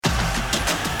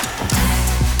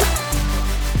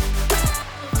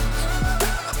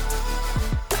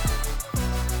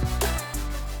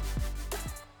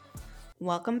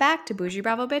welcome back to Boujee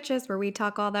Bravo Bitches, where we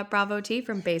talk all that Bravo tea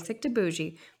from basic to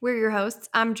bougie. We're your hosts.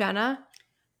 I'm Jenna.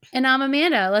 And I'm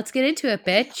Amanda. Let's get into it,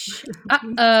 bitch.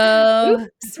 Uh-oh.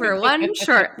 Oops, we're one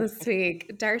short this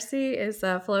week. Darcy is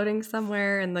floating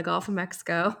somewhere in the Gulf of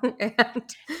Mexico.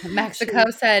 And Mexico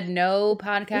said no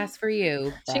podcast for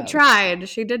you. She Bro. tried.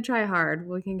 She did try hard.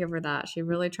 We can give her that. She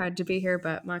really tried to be here,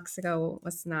 but Mexico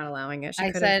was not allowing it. She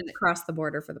I could have said, crossed the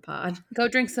border for the pod. go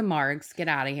drink some margs. Get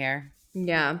out of here.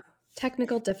 Yeah.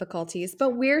 Technical difficulties.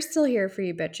 But we're still here for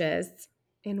you bitches.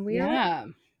 And we are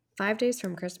 5 days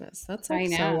from Christmas. That's like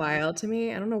so wild to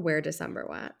me. I don't know where December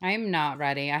went. I'm not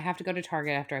ready. I have to go to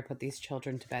Target after I put these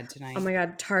children to bed tonight. Oh my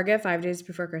God. Target 5 days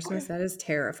before Christmas. That is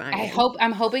terrifying.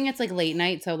 I'm hoping it's like late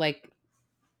night. So like,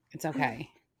 it's okay.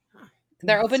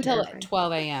 They're open till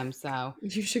 12 a.m. So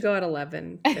you should go at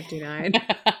 11:59.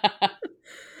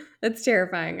 That's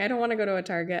terrifying. I don't want to go to a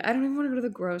Target. I don't even want to go to the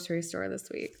grocery store this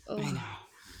week. Ugh. I know.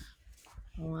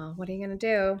 Oh, well, what are you going to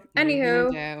do?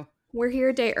 Anywho, we're here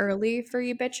a day early for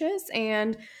you bitches.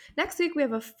 And next week we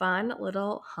have a fun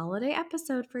little holiday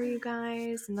episode for you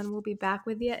guys. And then we'll be back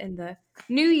with you in the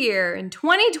new year in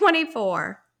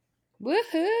 2024.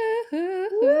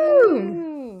 Woohoo!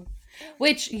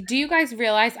 Which, do you guys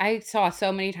realize, I saw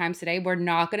so many times today, we're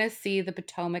not going to see the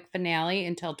Potomac finale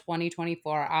until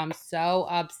 2024. I'm so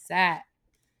upset.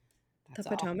 That's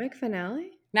the Potomac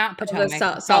finale? Not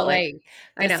Potomac. Salt Lake.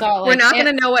 I know. Salt Lake. We're not going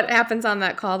to know what happens on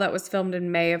that call that was filmed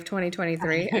in May of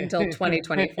 2023 until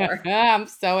 2024. I'm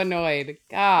so annoyed.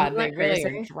 God, they really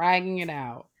are dragging it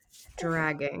out.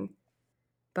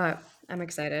 But I'm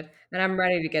excited. And I'm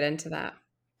ready to get into that.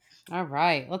 All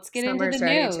right. Let's get into the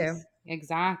news. Too.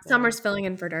 Exactly. Summer's filling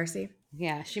in for Darcy.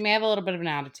 Yeah. She may have a little bit of an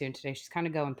attitude today. She's kind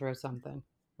of going through something.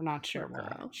 We're not sure where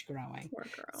she's growing. Poor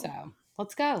girl. So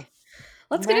let's go.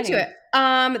 Let's get into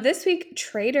it. This week,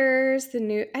 Traitors, the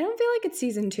new, I don't feel like it's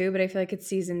season 2, but I feel like it's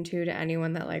season 2 to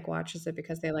anyone that like watches it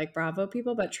because they like Bravo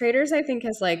people. But Traitors, I think,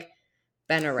 has like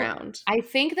been around. I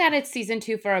think that it's season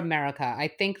 2 for America. I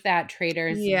think that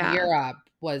Traitors Europe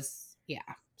was,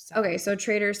 So. Okay, so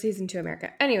Traitors season 2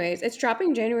 America. Anyways, it's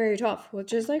dropping January 12th,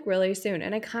 which is like really soon.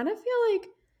 And I kind of feel like,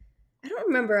 I don't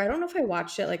remember. I don't know if I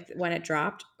watched it like when it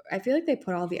dropped. I feel like they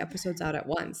put all the episodes out at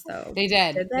once though. They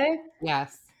did. Did they?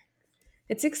 Yes.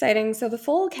 It's exciting. So the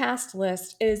full cast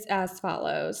list is as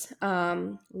follows.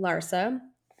 Larsa,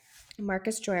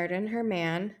 Marcus Jordan, her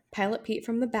man, Pilot Pete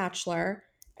from The Bachelor,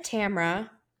 Tamra,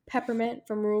 Peppermint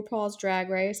from RuPaul's Drag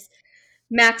Race,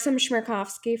 Maxim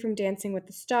Shmerkovsky from Dancing with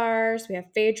the Stars. We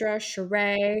have Phaedra,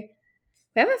 Sheree.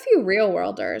 We have a few real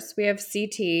worlders. We have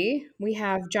CT. We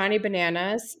have Johnny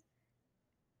Bananas.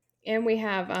 And we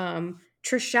have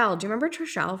Trishelle. Do you remember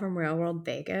Trishelle from Real World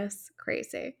Vegas?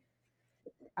 Crazy.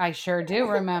 I sure do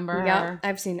remember her.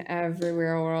 I've seen every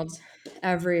Real World,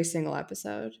 every single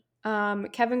episode.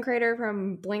 Kevin Crater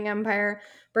from Bling Empire,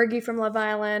 Bergie from Love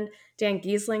Island, Dan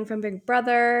Giesling from Big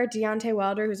Brother, Deontay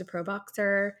Wilder, who's a pro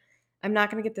boxer. I'm not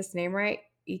going to get this name right.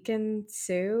 Ekin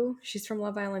Sue, she's from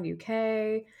Love Island, UK.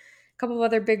 A couple of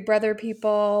other Big Brother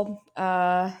people.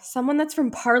 Someone that's from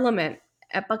Parliament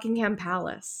at Buckingham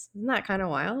Palace. Isn't that kind of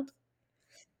wild?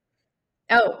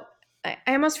 Oh, I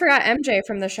almost forgot MJ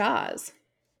from The Shaws.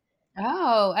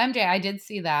 Oh, MJ, I did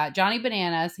see that. Johnny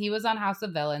Bananas, he was on House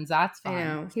of Villains. That's fun. I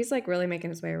know. He's like really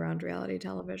making his way around reality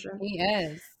television. He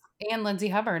is. And Lindsay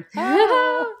Hubbard.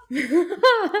 Oh.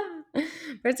 But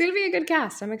it's going to be a good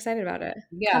cast. I'm excited about it.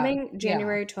 Yeah. Coming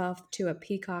January 12th to a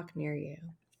Peacock near you.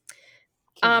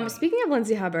 Speaking of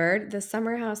Lindsay Hubbard, the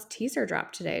Summer House teaser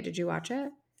dropped today. Did you watch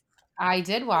it? I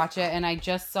did watch it, and I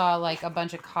just saw like a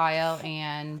bunch of Kyle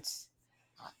and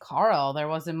Carl. There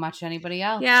wasn't much anybody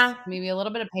else. Yeah. Maybe a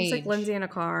little bit of Paige. It's like Lindsay in a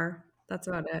car. That's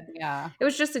about it. Yeah. It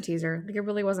was just a teaser. Like it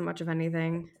really wasn't much of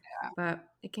anything. Yeah. But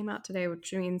it came out today,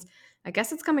 which means I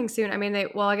guess it's coming soon. I mean,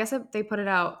 I guess they put it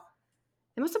out.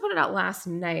 They must have put it out last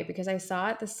night because I saw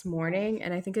it this morning,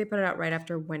 and I think they put it out right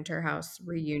after Winter House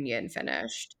reunion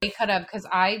finished. They could have, because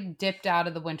I dipped out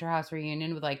of the Winter House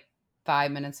reunion with like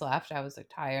 5 minutes left. I was like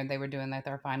tired. They were doing like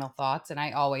their final thoughts, and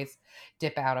I always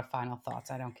dip out of final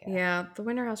thoughts. I don't care. Yeah, the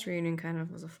Winter House reunion kind of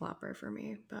was a flopper for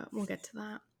me, but we'll get to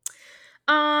that.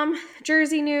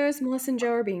 Jersey news: Melissa and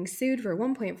Joe are being sued for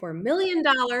 $1.4 million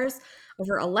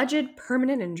over alleged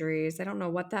permanent injuries. I don't know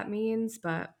what that means,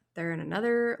 but they're in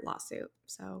another lawsuit,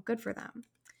 so good for them.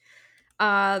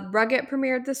 RHUGT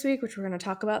premiered this week, which we're going to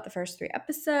talk about the first 3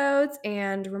 episodes,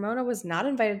 and Ramona was not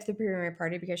invited to the premiere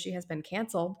party because she has been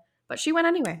canceled, but she went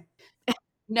anyway.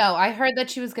 No, I heard that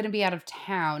she was gonna be out of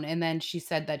town, and then she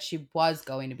said that she was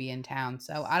going to be in town,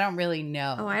 so I don't really Oh,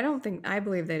 know. I don't think I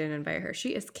believe they didn't invite her.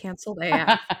 She is canceled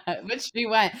AF. But she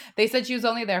went. They said she was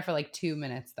only there for, like, 2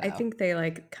 minutes, I though. think they,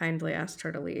 like, kindly asked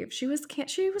her to leave. She was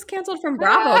canceled from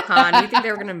BravoCon. You think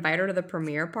they were gonna invite her to the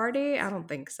premiere party? I don't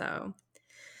think so.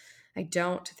 I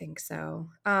don't think so.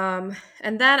 And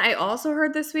then I also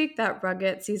heard this week that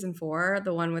RHUGT season 4,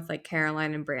 the one with, like,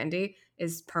 Caroline and Brandy,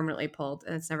 is permanently pulled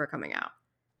and it's never coming out.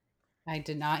 I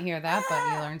did not hear that, but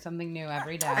you learn something new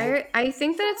every day. I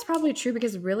think that it's probably true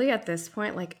because really at this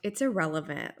point, like, it's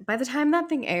irrelevant. By the time that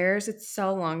thing airs, it's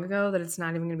so long ago that it's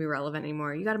not even gonna be relevant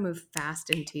anymore. You gotta move fast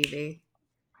in TV.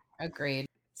 Agreed.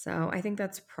 So I think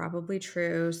that's probably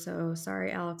true. So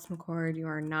sorry, Alex McCord, you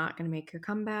are not gonna make your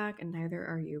comeback, and neither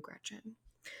are you, Gretchen.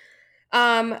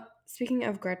 Speaking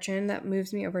of Gretchen, that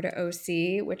moves me over to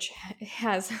OC, which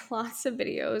has lots of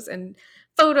videos and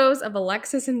photos of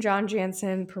Alexis and John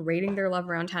Jansen parading their love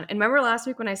around town. And remember last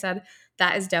week when I said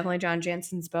that is definitely John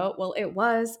Jansen's boat? Well, it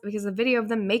was because a video of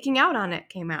them making out on it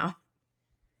came out.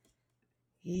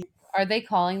 Are they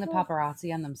calling the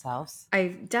paparazzi on themselves?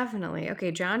 I definitely.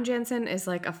 Okay, John Jansen is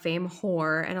like a fame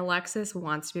whore, and Alexis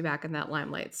wants to be back in that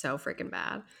limelight so freaking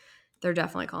bad. They're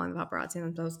definitely calling the paparazzi on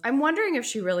themselves. I'm wondering if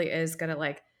she really is gonna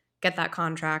like get that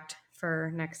contract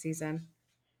for next season.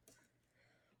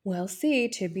 We'll see,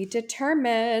 to be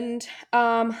determined.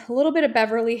 A little bit of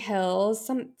Beverly Hills.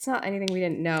 It's not anything we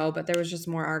didn't know, but there was just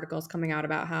more articles coming out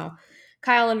about how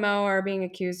Kyle and Mo are being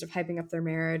accused of hyping up their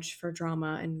marriage for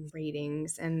drama and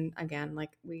ratings. And again,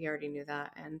 like we already knew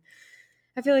that, and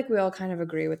I feel like we all kind of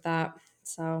agree with that.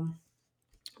 So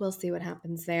we'll see what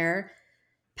happens there.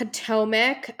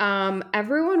 Potomac,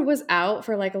 everyone was out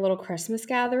for like a little Christmas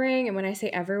gathering. And when I say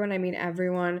everyone, I mean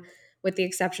everyone with the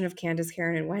exception of Candiace,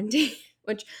 Karen, and Wendy,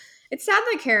 which it's sad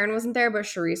that Karen wasn't there, but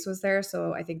Charisse was there.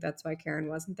 So I think that's why Karen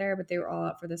wasn't there. But they were all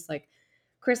out for this like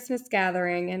Christmas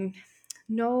gathering and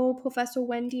no Professor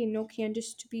Wendy and no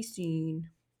Candiace to be seen.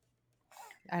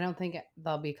 I don't think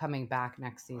they'll be coming back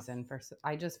next season.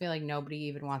 I just feel like nobody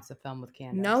even wants to film with No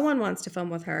Candace. one wants to film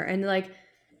with her. And like,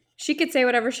 she could say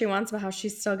whatever she wants about how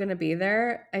she's still going to be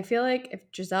there. I feel like if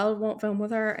Giselle won't film with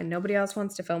her and nobody else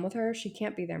wants to film with her, she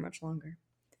can't be there much longer.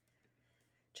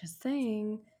 Just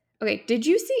saying. Okay, did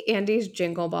you see Andy's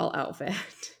Jingle Ball outfit?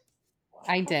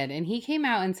 I did, and he came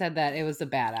out and said that it was a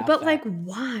bad But like, outfit.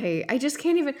 why? I just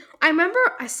can't even. I remember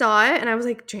I saw it and I was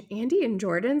like, Andy in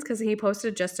Jordans? Because he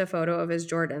posted just a photo of his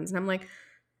Jordans. And I'm like,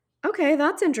 okay,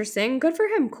 that's interesting. Good for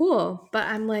him. Cool. But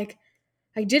I'm like,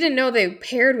 I didn't know they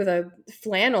paired with a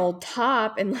flannel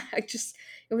top and like just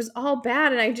it was all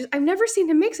bad and I've never seen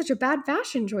him make such a bad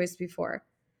fashion choice before.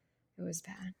 It was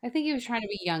bad. I think he was trying to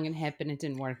be young and hip, and it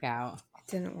didn't work out.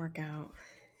 It didn't work out.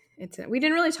 We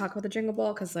didn't really talk about the Jingle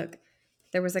Ball because like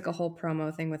there was like a whole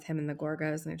promo thing with him and the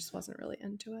Gorgas and I just wasn't really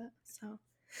into it. So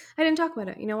I didn't talk about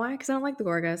it. You know why? Because I don't like the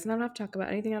Gorgas and I don't have to talk about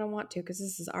anything I don't want to because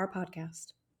this is our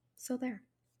podcast. So there.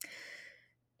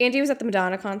 Andy was at the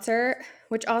Madonna concert,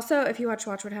 which also, if you watch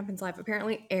What Happens Live,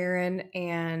 apparently Aaron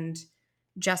and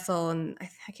Jessel and I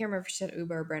can't remember if she said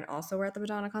Uber or Brent also were at the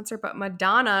Madonna concert, but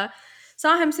Madonna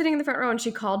saw him sitting in the front row and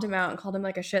she called him out and called him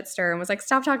like a shit stir and was like,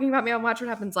 stop talking about me on Watch What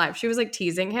Happens Live. She was like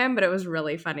teasing him, but it was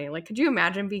really funny. Like, could you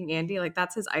imagine being Andy? Like,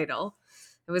 that's his idol.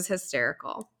 It was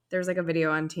hysterical. There was like a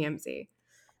video on TMZ.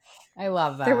 I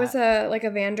love There was that. a like a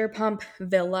Vanderpump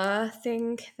Villa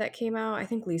thing that came out. I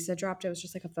think Lisa dropped it. It was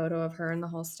just like a photo of her and the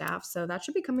whole staff. So that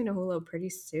should be coming to Hulu pretty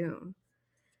soon.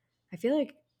 I feel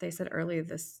like they said early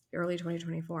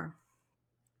 2024.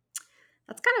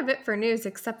 That's kind of it for news,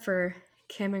 except for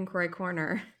Kim and Croy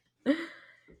Corner.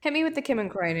 Hit me with the Kim and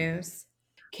Croy news.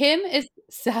 Kim is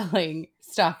selling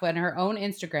stuff on her own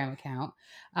Instagram account.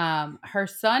 Her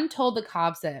son told the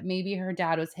cops that maybe her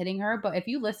dad was hitting her, but if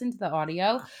you listen to the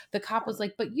audio, the cop was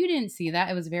like, "But you didn't see that.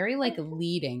 It was very like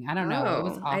leading. I don't know. It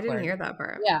was Oh, I didn't awkward." hear that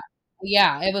part. Yeah.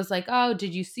 Yeah, it was like, "Oh,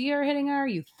 did you see her hitting her?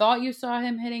 You thought you saw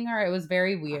him hitting her?" It was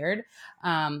very weird.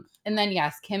 And then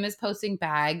yes, Kim is posting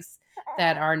bags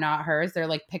that are not hers. They're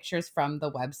like pictures from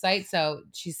the website. So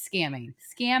she's scamming.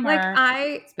 Like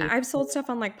Scammer. I've sold stuff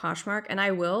on like Poshmark and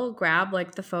I will grab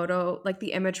like the photo, like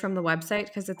the image from the website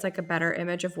because it's like a better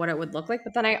image of what it would look like.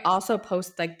 But then I also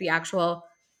post like the actual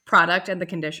product and the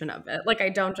condition of it. Like I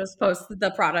don't just post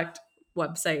the product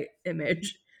website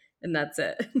image and that's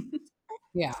it.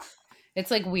 Yeah.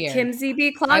 It's like weird. Kim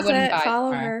ZB I wouldn't Closet, buy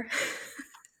follow from her.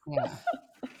 her.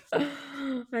 Yeah.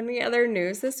 Any other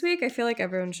news this week? I feel like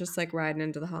everyone's just like riding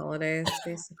into the holidays,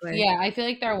 basically. Yeah, I feel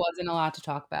like there wasn't a lot to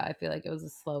talk about. I feel like it was a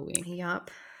slow week. Yup.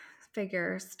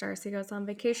 Figures. Darcy goes on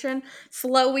vacation.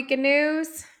 Slow week of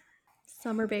news.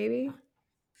 Summer baby.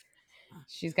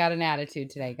 She's got an attitude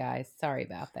today, guys. Sorry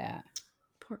about that.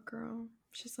 Poor girl.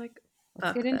 She's like,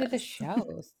 Let's get fuck into the this.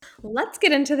 shows. Let's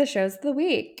get into the shows of the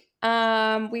week.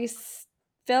 We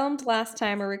filmed last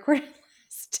time or recorded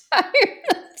last time.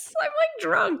 I'm like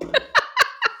drunk.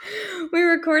 We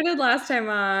recorded last time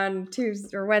on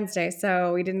Tuesday or Wednesday,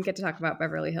 so we didn't get to talk about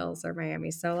Beverly Hills or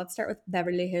Miami. So let's start with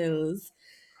Beverly Hills.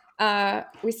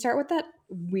 We start with that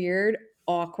weird,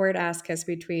 awkward ass kiss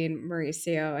between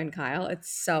Mauricio and Kyle. It's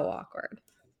so awkward.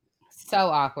 So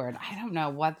awkward. I don't know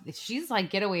what she's like.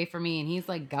 Get away from me, and he's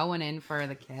like going in for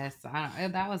the kiss. I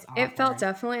don't. That was It felt awkward.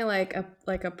 definitely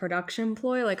like a production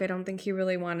ploy. Like I don't think he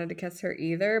really wanted to kiss her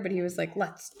either, but he was like,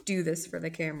 "Let's do this for the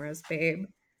cameras, babe."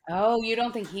 Oh, you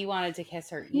don't think he wanted to kiss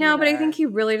her No, but I think either? he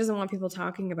really doesn't want people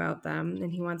talking about them,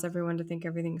 and he wants everyone to think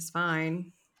everything's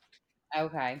fine.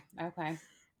 Okay. Okay.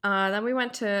 Then we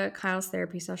went to Kyle's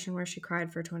therapy session where she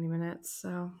cried for 20 minutes,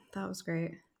 so that was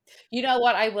great. You know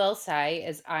what I will say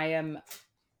is I am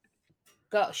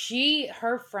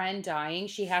her friend dying,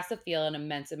 she has to feel an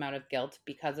immense amount of guilt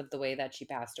because of the way that she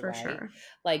passed For away. sure.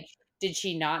 Like, did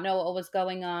she not know what was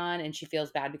going on and she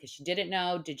feels bad because she didn't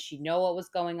know? Did she know what was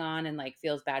going on and like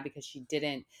feels bad because she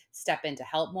didn't step in to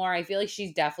help more? I feel like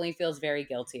she definitely feels very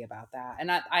guilty about that.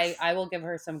 And I will give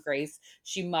her some grace.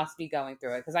 She must be going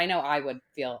through it because I know I would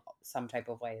feel some type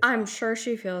of way as I'm well. sure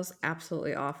she feels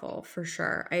absolutely awful, for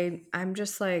sure. I'm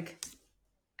just like,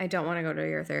 I don't want to go to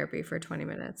your therapy for 20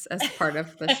 minutes as part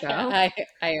of the show.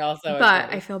 I also But I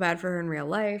agree. feel bad for her in real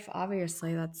life.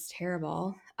 Obviously, that's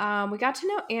terrible. We got to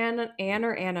know Anne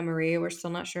or Anna Marie. We're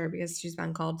still not sure because she's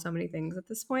been called so many things at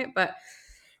this point. But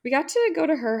we got to go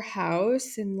to her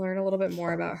house and learn a little bit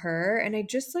more about her. And I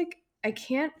just like, I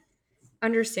can't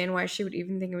understand why she would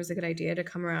even think it was a good idea to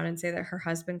come around and say that her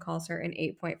husband calls her an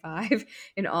 8.5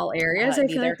 in all areas. I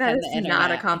feel Neither like that can the is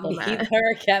not a internet. compliment.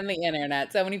 Neither can the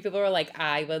internet. So many people were like,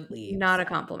 I would leave. Not a So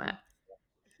compliment.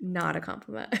 Not a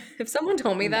compliment. If someone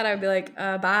told me no. that, I'd be like,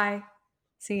 bye.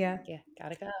 See ya. Yeah,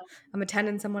 gotta go. I'm a 10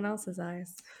 in someone else's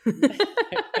eyes.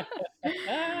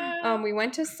 We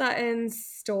went to Sutton's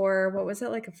store. What was it,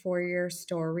 like a 4-year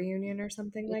store reunion or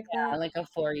something like Yeah, that? like a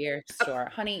 4-year store.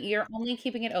 Honey, you're only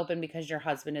keeping it open because your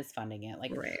husband is funding it.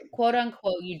 Like, Right. quote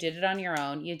unquote, you did it on your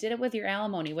own. You did it with your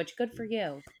alimony, which good for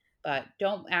you. But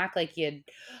don't act like you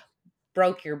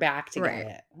broke your back to get Right.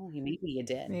 it. Oh, maybe you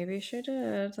did. Maybe she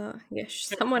did. Yeah,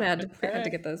 someone had to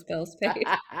get those bills paid.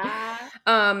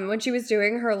 When she was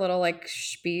doing her little like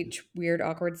speech, weird,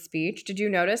 awkward speech, did you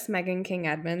notice Megan King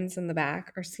Edmonds in the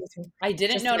back? Or excuse me, I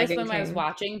didn't just notice Megan when I was King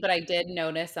watching, but I did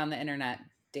notice on the internet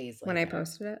days when I later.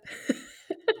 posted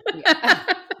Yeah.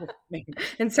 it?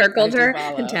 And I circled do her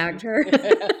and follow. tagged her.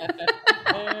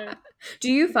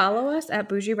 Do you follow us at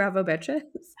Boujee Bravo Bitches?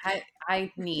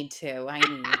 I need to. I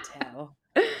need to.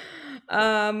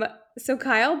 Um, so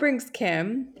Kyle brings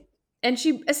Kim, and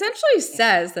she essentially Yeah.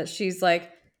 says that she's like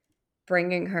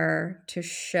bringing her to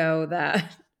show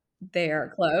that they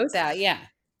are close. That yeah.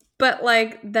 But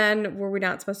like, then were we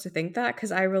not supposed to think that?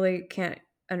 Because I really can't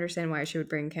understand why she would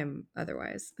bring Kim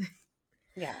otherwise.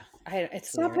 Yeah. It's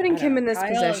Stop weird. putting I don't Kim know. in this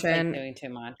Kyle is like position. doing too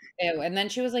much. Ew, and then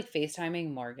she was like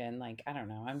FaceTiming Morgan. Like, I don't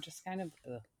know. I'm just kind of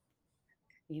ugh.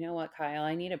 You know what, Kyle?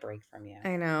 I need a break from you.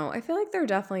 I know. I feel like they're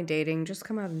definitely dating. Just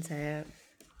come out and say it.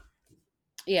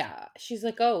 Yeah. She's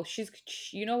like, oh,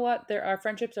 you know what? Our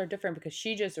friendships are different because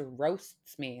she just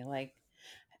roasts me. Like,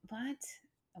 what?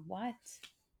 What?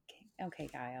 Okay,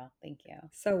 Kyle. Thank you.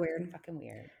 So weird. Fucking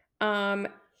weird. Um,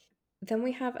 then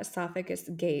we have esophagus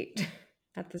gate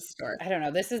at the store. I don't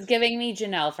know. This is giving me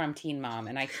Janelle from Teen Mom,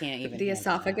 and I can't even The handle it.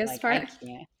 esophagus Like, I part.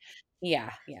 can't.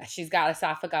 Yeah, yeah. She's got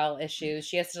esophageal issues.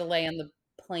 She has to lay on the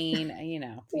plane, Lay in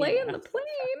know. the plane.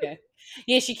 Okay.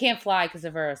 Yeah, she can't fly because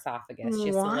of her esophagus. She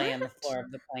has to lay on the What? floor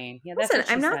of the plane. Yeah, that's Listen, what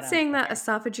she I'm said not on saying that Twitter.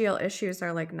 esophageal issues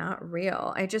are like not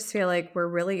real. I just feel like we're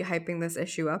really hyping this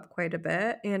issue up quite a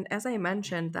bit. And as I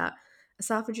mentioned, that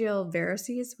esophageal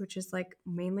varices, which is like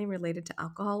mainly related to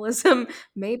alcoholism,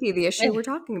 may be the issue we're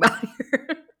talking about here.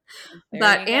 There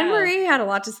But you Anne go. Marie had a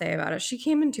lot to say about it. She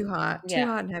came in too Yeah.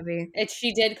 hot and heavy.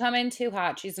 She did come in too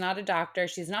hot. She's not a doctor.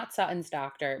 She's not Sutton's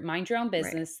doctor. Mind your own Right.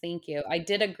 business. Thank you. I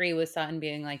did agree with Sutton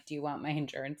being like, "Do you want my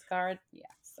insurance card?" Yes,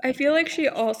 I I feel like do. she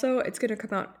also, it's going to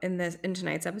come out in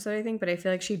tonight's episode, I think, but I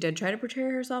feel like she did try to portray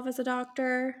herself as a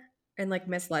doctor and like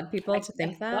misled people to I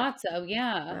think that. thought so.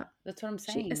 Yeah, Yeah. that's what I'm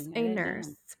She is saying. a Yeah. nurse,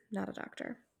 not a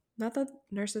doctor. Not that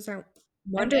nurses aren't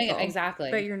wonderful, but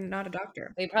Exactly. you're not a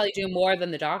doctor. They probably do more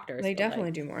than the doctors, They but definitely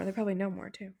like, do more. They probably know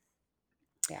more too.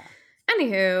 yeah,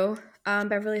 Anywho,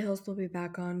 Beverly Hills will be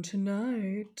back on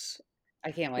tonight.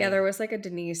 I can't Yeah, wait. there was like a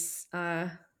Denise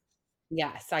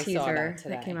Yes, I saw that teaser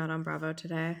that came today. out on Bravo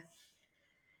today.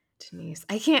 Denise.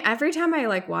 I can't. Every time I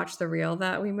like watch the reel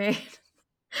that we made,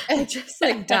 I just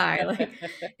like die. Like,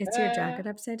 is your jacket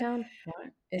upside down? What?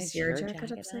 Is Is your your jacket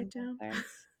jacket upside on down? backwards?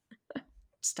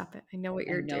 Stop it. I know what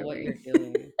I you're know what you're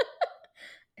doing. doing.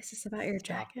 Is this about your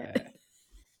Stop jacket? it.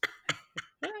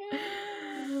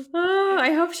 Oh,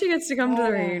 I hope she gets to come to the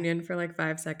Ah, reunion for like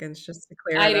 5 seconds just to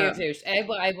clear I it do up.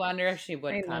 too. I wonder if she I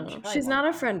would come. She know. probably She's won't not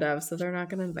a come. friend of, so they're not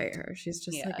going to invite her. She's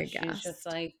just like Yeah, a she's just guest.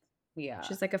 like, yeah.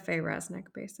 She's like a Faye Resnick,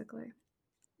 basically.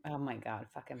 Oh my God,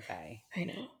 fucking Faye. I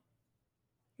know.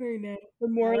 I know. The All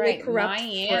morally right, corrupt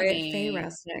Faye Miami.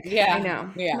 Resnick. I Yeah,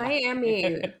 know. yeah.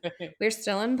 Miami. We're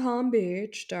still in Palm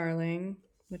Beach, darling,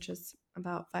 which is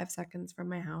about 5 seconds from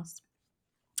my house.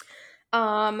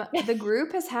 The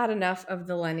group has had enough of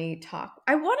the Lenny talk.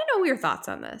 I want to know your thoughts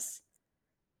on this.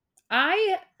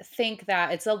 I think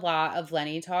that it's a lot of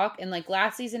Lenny talk. And like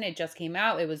last season, it just came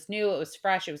out. It was new, it was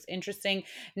fresh, it was interesting.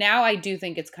 Now I do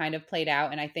think it's kind of played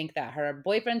out. And I think that her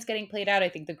boyfriend's getting played out. I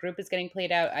think the group is getting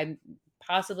played out. I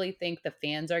possibly think the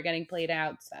fans are getting played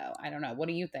out. So I don't know. What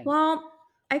do you think? Well,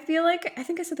 I feel like I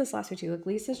think I said this last week too. Like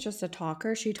Lisa's just a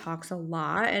talker. She talks a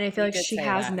lot, and I feel You like did she say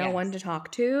has that. no Yes. one to talk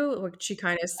to, like she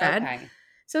kind of said. Okay.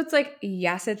 So it's like,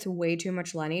 yes, it's way too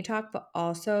much Lenny talk, but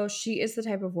also she is the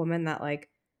type of woman that like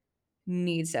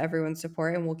needs everyone's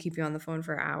support and will keep you on the phone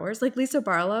for hours. Like Lisa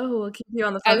Barlow, who will keep you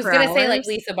on the I phone was for going to say like hours.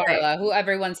 Lisa Right. Barlow, who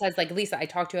everyone says like, Lisa, I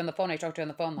talked to you on the phone. I talked to you on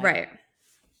the phone. Like, Right.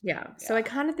 Yeah. So I yeah.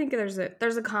 kind of think there's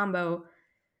a combo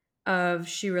of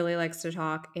she really likes to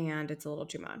talk and it's a little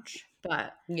too much.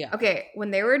 But Yeah. okay, when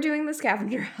they were doing the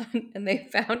scavenger hunt and they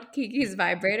found Kiki's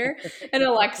vibrator and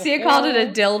Alexia called it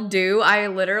a dil-do, I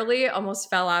literally almost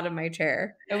fell out of my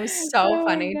chair. It was so Oh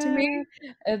my funny to me.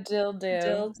 God. A dil-do. It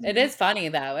Dil-do. is funny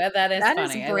though. That is That is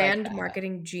funny. I like brand that.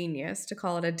 marketing genius to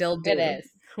call it a It dil-do. is.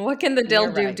 What can the You're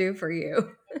dil-do right. do for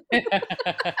you?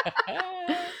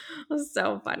 It was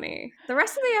so funny.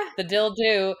 The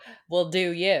dil-do will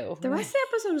do you. The rest of the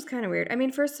episode was kind of weird. I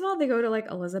mean, first of all, they go to like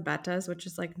Elisabetta's, which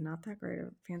is like not that great of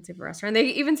a fancy of a restaurant. They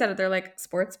even said it. They're like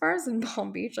sports bars in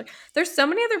Palm Beach. Like, there's so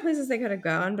many other places they could have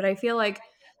gone, but I feel like,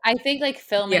 I think like yeah,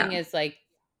 filming is like,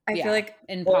 I feel yeah, like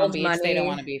in Palm old Beach, they don't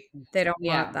want money. to be. They don't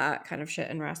want Yeah, that kind of shit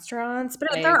in restaurants.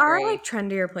 But I there are agree. like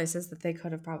trendier places that they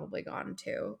could have probably gone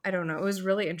to. I don't know. It was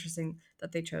really interesting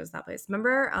that they chose that place.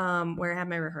 Remember where I had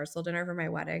my rehearsal dinner for my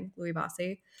wedding, Louis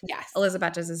Bassi? Yes.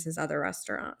 Elizabeth's is his other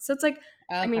restaurant. So it's like,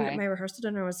 I mean, Okay. my rehearsal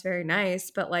dinner was very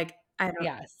nice, but like,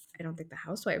 Yes. I don't think the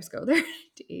housewives go there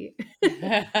to eat.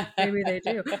 Maybe they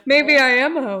do. Maybe I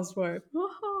am a housewife.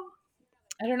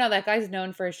 I don't know. That guy's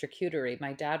known for his charcuterie.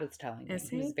 My dad was telling me. Is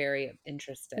He was he? very He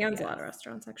interested. owns a lot Yes. of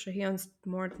restaurants, actually. He owns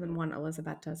more than one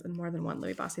Elizabeth does and more than one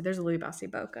Louis Bassi. There's a Louis Bassi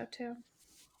Boca, too.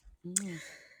 Mm.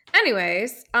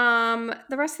 Anyways,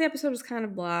 the rest of the episode was kind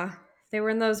of blah. They were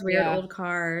in those weird Yeah. old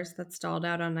cars that stalled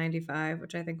out on 95,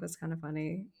 which I think was kind of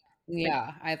funny. Like,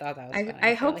 Yeah. I thought that was I funny.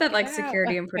 They're hope like, that get like out.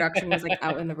 security and production was like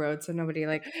out in the road so nobody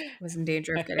like was in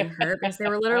danger of getting hurt because they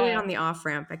were literally on the off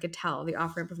ramp. I could tell the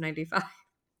off ramp of 95.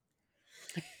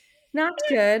 Not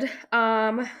good.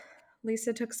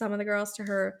 Lisa took some of the girls to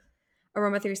her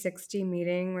Aroma 360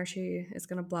 meeting where she is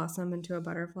going to blossom into a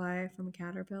butterfly from a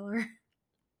caterpillar.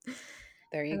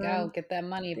 There you And go. then Get that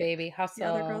money, the, baby. the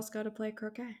other Hustle. girls go to play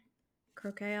croquet.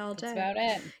 Croquet all That's day. about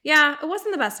it. Yeah, it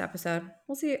wasn't the best episode.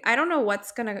 We'll see. I don't know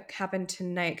what's gonna happen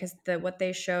tonight because what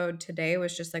they showed today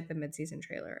was just like the mid-season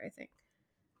trailer, I think.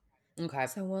 Okay.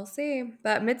 So we'll see.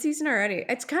 But mid-season already.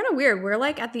 It's kind of weird. We're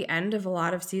like at the end of a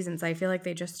lot of seasons. I feel like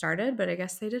they just started, but I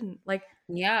guess they didn't. Like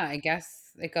Yeah, I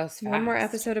guess it goes one more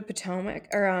fast. episode of Potomac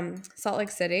or Salt Lake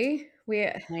City.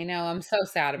 I know. I'm so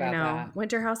sad I about know. that.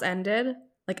 Winter House ended.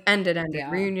 Like ended. Yeah.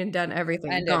 Reunion done,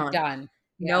 everything. Ended. Gone. Done.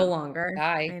 No Yeah. longer.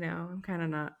 Bye. I know. I'm kind of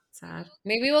not sad.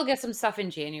 Maybe we'll get some stuff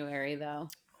in January though.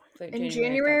 Like In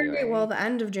January, January, well, February. the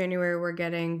end of January, we're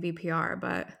getting VPR,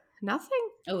 but nothing.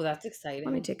 Oh, that's Let me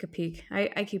exciting. take a peek.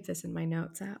 I keep this in my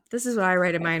notes app. This is what I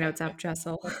write in my notes app,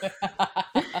 Jessel.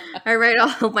 I write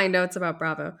all my notes about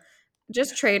Bravo.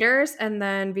 Just Traitors and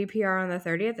then VPR on the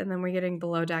 30th, and then we're getting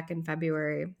Below Deck in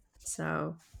February.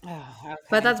 So, Oh,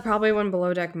 but okay. that's probably when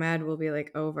Below Deck Med will be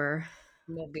like over.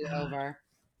 We'll be God, over.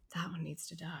 that one needs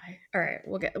to die. All right,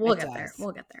 we'll It get there. does.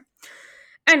 We'll get there.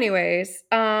 Anyways,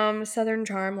 Southern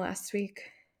Charm last week.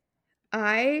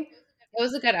 I It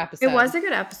was a good It was episode. a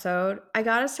good episode. I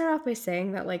gotta start off by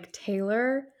saying that, like,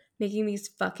 Taylor making these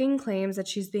fucking claims that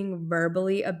she's being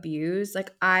verbally abused.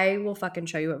 Like, I will fucking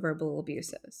show you what verbal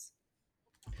abuse is.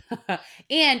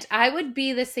 And I would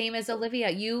be the same as Olivia.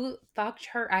 You fucked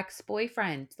her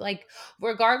ex-boyfriend. Like,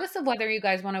 regardless of whether you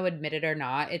guys want to admit it or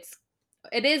not, it's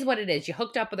It is what it is. You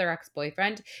hooked up with her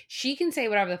ex-boyfriend. She can say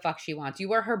whatever the fuck she wants. You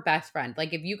were her best friend.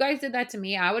 Like, if you guys did that to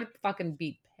me, I would fucking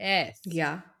be pissed.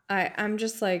 Yeah. I'm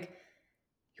just like,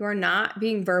 you are not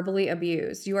being verbally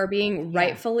abused. You are being Yeah.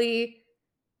 rightfully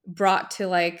brought to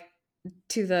like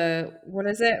to the what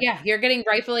is it? Yeah, you're getting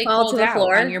rightfully Called to called the out on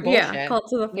floor. your Yeah, bullshit. called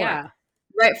to the floor. Yeah,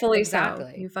 Rightfully so.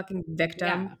 exactly. You fucking victim,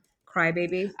 Yeah.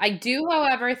 crybaby. I do,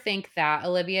 however, think that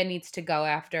Olivia needs to go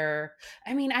after.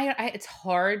 I mean, I it's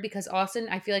hard because Austin.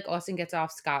 I feel like Austin gets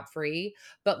off scot free,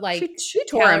 but like She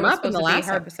tore Taylor him was up in supposed the to be last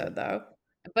her. episode though.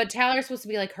 But Taylor's supposed to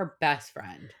be like her best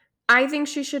friend. I think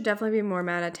she should definitely be more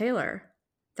mad at Taylor.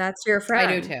 That's your I do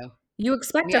friend. too. You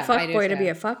expect a Yeah, I do fuckboy to be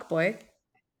too. a fuckboy.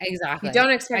 You Exactly.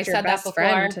 don't I expect your said that best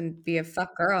friend before, to be a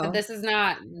fuck but girl. this is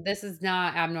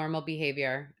not abnormal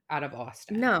behavior out of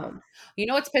Austin. No. You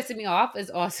know what's pissing me off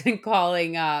is Austin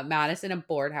calling Madison a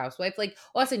bored housewife. Like,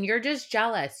 Austin, you're just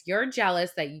jealous. You're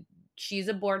jealous that she's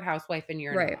a bored housewife and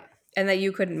you're Right. not. And that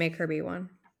you couldn't make her be one.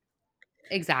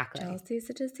 Exactly. Jealousy's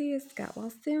a disease. Got well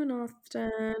soon,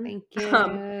 Austin. Thank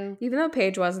you. Even though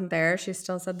Paige wasn't there, she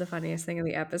still said the funniest thing in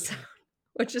the episode,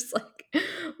 which is like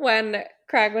when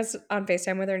Craig was on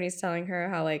FaceTime with her and he's telling her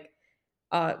how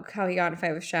he got in a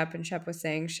fight with Shep and Shep was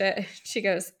saying shit. She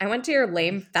goes, I went to your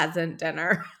lame pheasant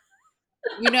dinner.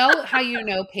 You know how you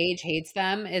know Paige hates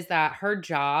them is that her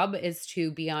job is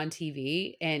to be on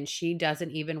TV and she doesn't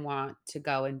even want to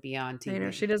go and be on I know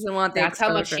TV. she doesn't want the That's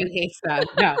how much she exposure. hates them.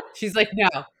 No, she's like,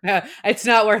 no, it's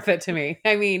not worth it to me.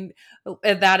 I mean,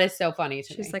 that is so funny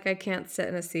to She's me. like, I can't sit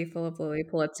in a sea full of Lily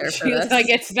Pulitzer for She's like,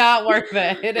 this. it's not worth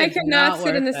it. It I is cannot not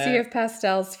sit in worth a sea it. of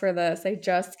pastels for this. I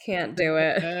just can't do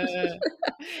it.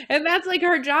 And that's like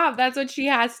her job. That's what she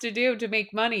has to do to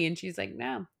make money. And she's like,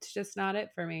 no, it's just not it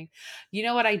for me. You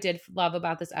know what I did love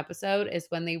about this episode is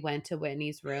when they went to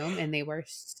Whitney's room and they were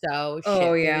so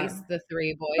Oh shit yeah. faced, the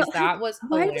three boys. But, like, That was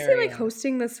why is he, like, hilarious.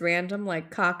 hosting this random, like,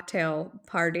 cocktail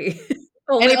party And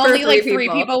only for only 3 like three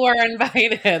people? people were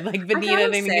invited. Like I Vanita gotta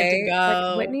didn't even get to say, like,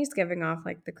 go. Whitney's giving off,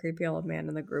 like, the creepy old man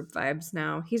in the group vibes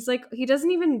now. He's, like he doesn't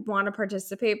even wanna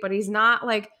participate, but he's not,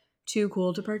 like, too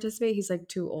cool to participate. He's, like,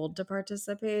 too old to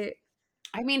participate.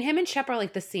 I mean, him and Shep are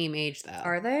like the same age though.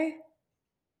 Are they?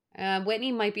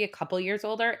 Whitney might be a couple years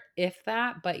older, if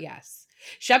that, but yes.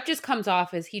 Shep just comes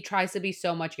off as he tries to be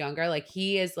so much younger. Like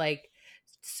he is like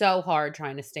so hard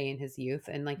trying to stay in his youth.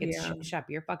 And like it's Yeah. Shep,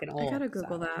 you're fucking I old. gotta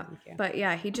Google So that. thank you. But,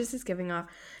 yeah, he just is giving off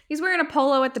he's wearing a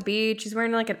polo at the beach. He's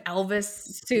wearing, like, an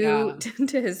Elvis Yeah. suit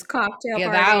to his cocktail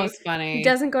Yeah, that was party. He funny.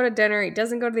 doesn't go to dinner. He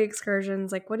doesn't go to the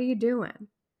excursions. Like, what are you doing?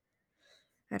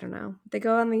 I don't know. They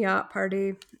go on the yacht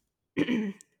party.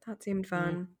 That seemed Mm.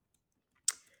 fun.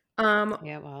 Um,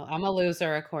 Yeah, well, I'm a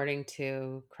loser according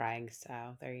to Craig.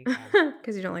 So there you go.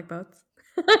 because you don't like boats.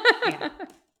 Yeah.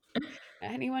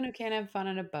 Anyone who can't have fun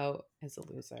on a boat is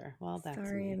a loser. Well, that's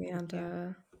Sorry, me. Thank you.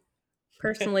 Amanda.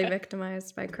 Personally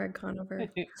victimized by Craig Conover.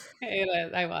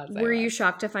 I was. I Were you was.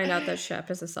 shocked to find out that Shep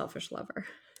is a selfish lover?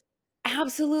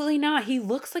 Absolutely not. He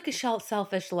looks like a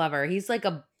selfish lover. He's like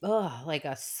a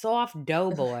soft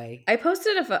doughboy. I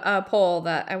posted a poll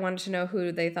that I wanted to know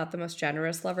who they thought the most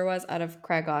generous lover was out of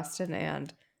Craig Austin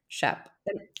and Shep.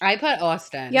 I put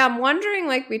Austin. Yeah, I'm wondering,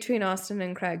 like, between Austin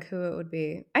and Craig, who it would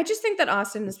be. I just think that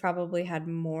Austin has probably had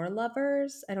more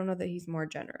lovers. I don't know that he's more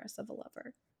generous of a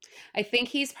lover. I think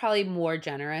he's probably more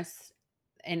generous,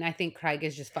 and I think Craig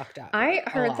is just fucked up I a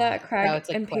heard that lot. So Craig it's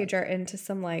like and Paige close. are into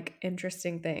some, like,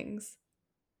 interesting things,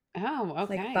 Oh,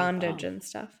 like okay. bondage Well, and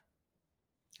stuff.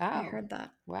 I oh, heard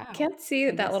that. wow. Can't see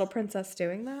I that little guess. princess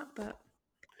doing that, but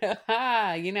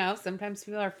Sometimes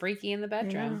people are freaky in the yeah.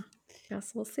 bedroom.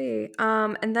 Guess we'll see.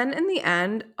 And then in the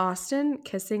end, Austin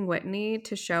kissing Whitney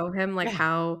to show him, like,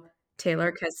 how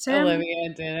Taylor kissed him.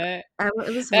 Olivia did it.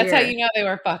 It was That's how weird. you know they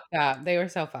were fucked up. They were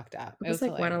so fucked up. It It was was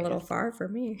like went a little hilarious. far for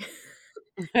me.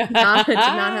 Did not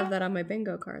have that on my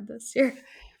bingo card this year.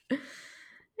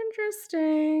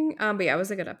 Interesting. But yeah, it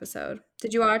was a good episode.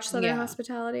 Did you watch Southern Yeah.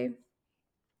 Hospitality?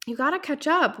 You gotta catch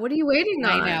up. What are you waiting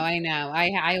I know, on? I know.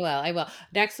 I will.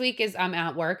 Next week is I'm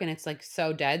at work and it's like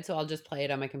so dead, so I'll just play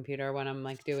it on my computer when I'm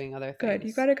like doing other Good. You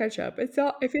things. gotta catch up. It's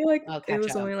all, I feel like I'll it catch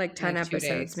was up only like in 10 like 2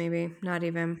 episodes, days. maybe. Not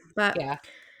even. But Yeah.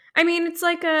 I mean, it's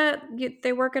like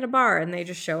they work at a bar and they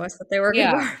just show us that they work at a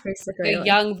Yeah. bar, It's basically. a Like,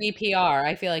 young VPR.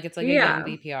 I feel like it's like a young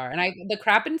yeah, VPR. And the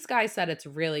Crap and Sky said it's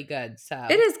really good. it So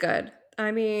is good.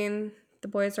 I mean, the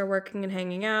boys are working and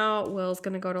hanging out. Will's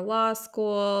gonna go to law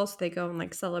school, so they go and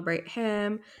like celebrate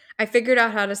him. I figured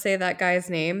out how to say that guy's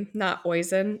name, not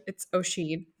Oisin. It's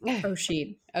Oshin.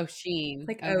 Oshin. O'Sheen.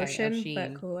 Like Okay, ocean, but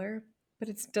O'Sheen. cooler. But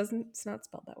it's not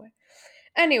spelled that way.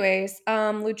 Anyways,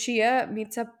 Lucia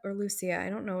meets up or Lucia. I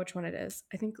don't know which one it is.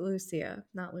 I think Lucia,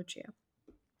 not Lucia.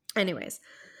 Anyways,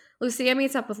 Lucia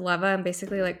meets up with Leva and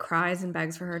basically like cries and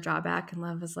begs for her job back, and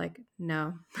Leva's like,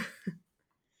 no.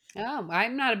 Oh,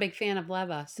 I'm not a big fan of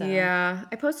Leva, so Yeah,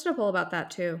 I posted a poll about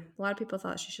that too. A lot of people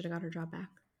thought she should have got her job back.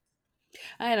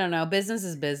 I don't know. Business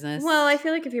is business. Well, I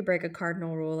feel like if you break a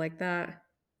cardinal rule like that,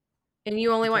 and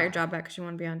you only want your Yeah. job back because you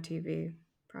want to be on TV,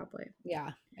 probably.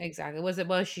 Yeah, exactly.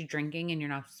 Was she drinking and you're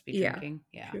not supposed to be Yeah, drinking?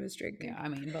 Yeah. she was drinking. Yeah, I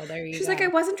mean, well, there you She's like, I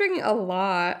go. wasn't drinking a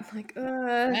lot. I'm like,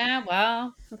 Yeah,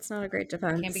 well, that's not a great can't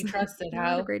defense. be trusted, Not a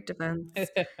how? great defense.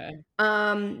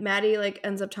 Maddie like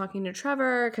ends up talking to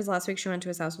Trevor because last week she went to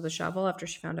his house with a shovel after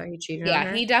she found out he cheated on Yeah,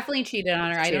 her. he definitely cheated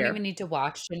on her. I don't even Cheater. need to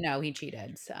watch to know he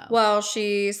cheated, so. Well,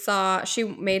 she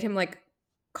made him like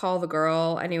call the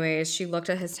girl. Anyways, she looked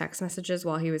at his text messages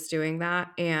while he was doing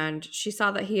that, and she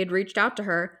saw that he had reached out to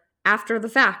her after the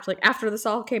fact, like after this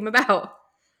all came about.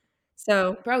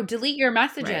 So, Bro, delete your right.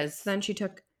 messages. So then she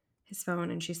took his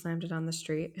phone and she slammed it on the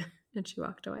street and she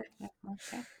walked away.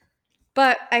 Okay.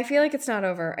 But I feel like it's not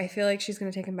over. I feel like she's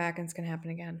going to take him back and it's going to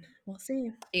happen again. We'll see.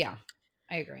 Yeah,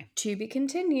 I agree. To be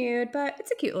continued, but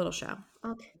it's a cute little show.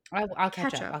 I'll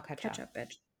catch up. I'll catch up,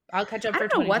 bitch. I'll catch up I for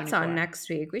don't know what's on 2024. next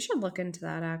week. We should look into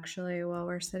that actually while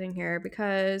we're sitting here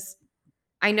because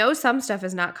I know some stuff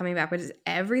is not coming back, but is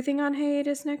everything on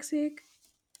hiatus next week?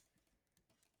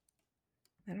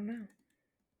 I don't know.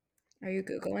 Are you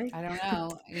Googling? I don't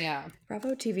know. Yeah.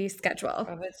 Bravo TV schedule.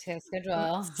 Bravo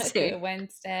schedule. Let's see.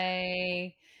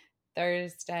 Wednesday,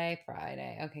 Thursday,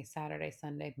 Friday. Okay, Saturday,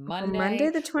 Sunday, Well, Monday. Monday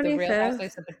the The Real 25th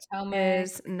Housewives of Potomac.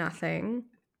 is nothing.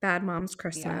 Bad Mom's Yeah.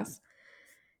 Christmas.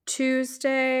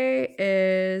 Tuesday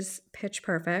is Pitch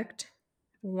Perfect.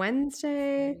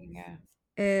 Wednesday Yeah.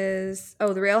 is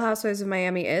The Real Housewives of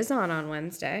Miami is on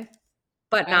Wednesday,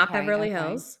 but not Beverly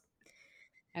Hills.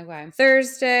 Okay.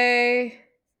 Thursday,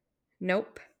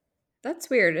 nope. That's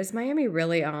weird. Is Miami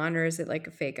really on or is it like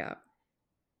a fake out?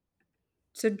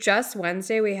 So just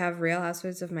Wednesday we have Real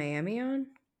Housewives of Miami on.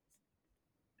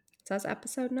 It says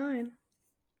episode 9.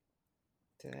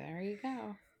 There you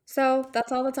go. So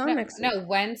that's all that's on next week. No,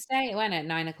 Wednesday. When at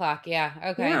 9:00? Yeah.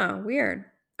 Okay. Yeah, weird.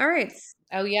 All right.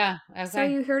 Oh yeah. Okay. So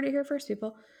you heard it here first,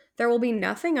 people. There will be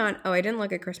nothing on. Oh, I didn't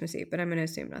look at Christmas Eve, but I'm going to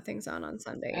assume nothing's on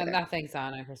Sunday either. Nothing's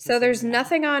on Christmas. So there's Eve,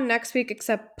 nothing on next week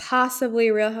except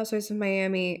possibly Real Housewives of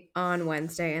Miami on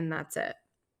Wednesday, and that's it.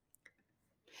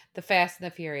 The Fast and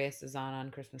the Furious is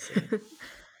on Christmas Eve.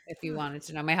 If you wanted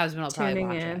to know, my husband will probably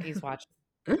watch it. He's watching.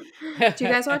 Do you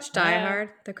guys watch Die Hard,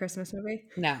 the Christmas movie?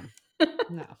 No.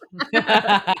 No.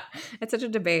 It's such a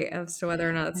debate as to whether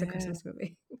or not it's a Christmas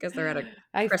movie because they're at a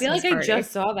I Christmas feel like party. I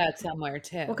just saw that somewhere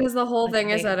too. Well, because the whole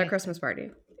thing is at a Christmas party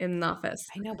in the office.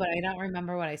 I know, but I don't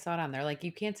remember what I saw it on there. Like,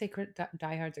 you can't say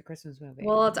Die Hard's a Christmas movie.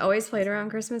 Well, it's always played around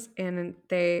Christmas, and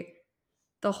the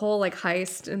whole like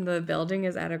heist in the building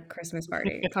is at a Christmas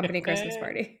party, company Christmas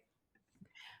party.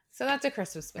 So that's a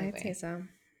Christmas movie. I'd say so.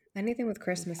 Anything with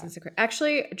Christmas is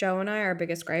actually, Joe and I, our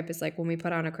biggest gripe is like when we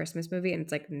put on a Christmas movie and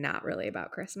it's like not really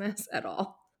about Christmas at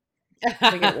all.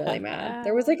 We get really mad.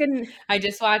 There was like I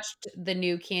just watched the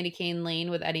new Candy Cane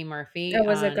Lane with Eddie Murphy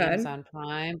was it on good? Amazon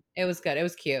Prime. It was good. It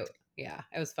was cute. Yeah,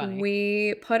 it was funny.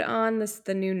 We put on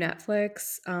the new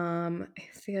Netflix. I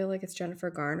feel like it's Jennifer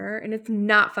Garner, and it's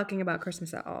not fucking about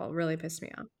Christmas at all. It really pissed me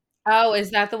off. Oh, is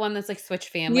that the one that's like switch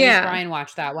families? Yeah. Brian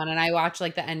watched that one, and I watched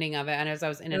like the ending of it, and as I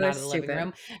was in and out of the living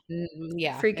room,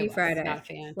 yeah, Freaky Friday. Not a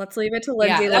fan. Let's leave it to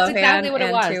Lindsay Lohan. That's exactly what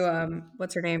it was. To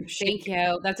what's her name? Thank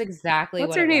you. That's exactly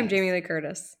what's her name? Jamie Lee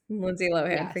Curtis. Lindsay Lohan.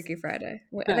 Yes. Freaky Friday.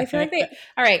 I feel like they.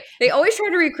 All right. They always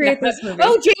try to recreate this movie.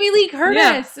 Oh, Jamie Lee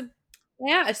Curtis.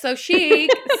 Yeah, so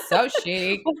chic. So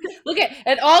chic. Look at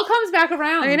it, all comes back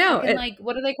around. I know. Like,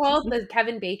 what are they called? The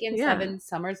Kevin Bacon, 7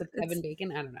 Summers of Kevin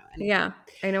Bacon? I don't know. Anyway. Yeah,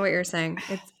 I know what you're saying.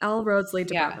 It's all roads lead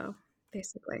to Bravo,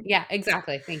 basically. Yeah,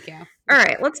 exactly. Thank you. All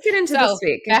right, let's get into this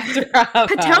week.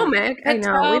 Potomac. I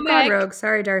know, we've gone rogue.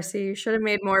 Sorry, Darcy. You should have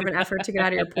made more of an effort to get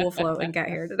out of your pool float and get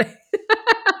here today.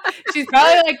 She's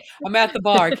probably like, I'm at the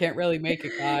bar. Can't really make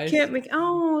it, guys.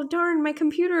 Oh, darn, my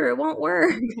computer. It won't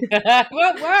work. It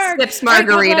won't work. Sips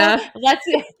margarita.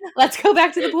 Let's go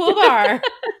back to the pool bar.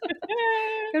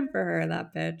 Good for her,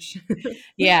 that bitch.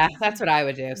 Yeah, that's what I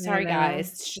would do. Sorry, guys.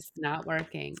 It's just not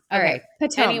working. All right.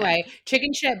 Potomac. Anyway,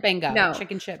 chicken shit bingo. No.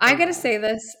 Chicken shit bingo. I got to say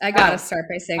this. I got to start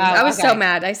by saying this. I was so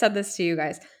mad. I said this to you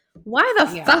guys. Why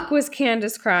the fuck was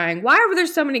Candiace crying? Why were there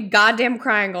so many goddamn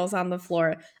cryangles on the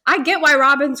floor? I get why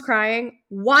Robin's crying.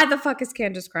 Why the fuck is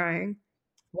Candiace crying?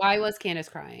 Why was Candiace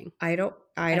crying? I don't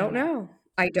know. I don't know.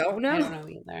 I don't know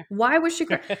either. Why was she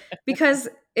crying? Because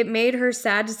it made her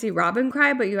sad to see Robin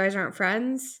cry, but you guys aren't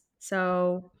friends.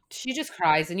 So She just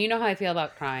cries, and you know how I feel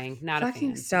about crying. Not a Fucking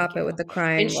fan. Thank stop it with you. the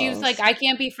And she was like, cryangles. "I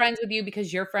can't be friends with you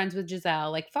because you're friends with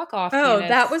Giselle." Like, fuck off, Oh, that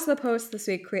Candiace. was the post this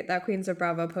week that Queens of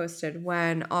Bravo posted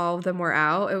when all of them were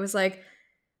out. It was like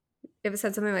it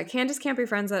said something like Candace can't be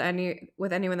friends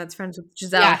with anyone that's friends with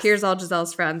Giselle. Yes. Here's all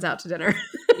Giselle's friends out to dinner.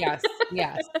 Yes.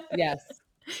 Yes. Yes.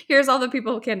 Here's all the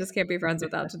people Candace can't be friends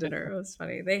with out to dinner. It was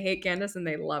funny. They hate Candace and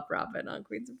they love Robin on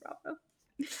Queens of Bravo.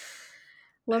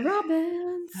 Love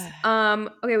Robins.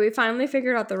 Okay, we finally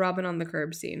figured out the Robin on the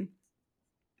curb scene.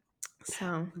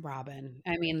 So Robin.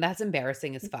 I mean, that's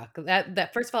embarrassing as fuck.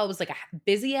 That first of all, it was like a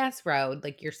busy ass road.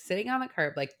 Like you're sitting on the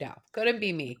curb. Like, no, couldn't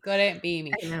be me. Couldn't be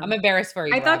me. I know. I'm embarrassed for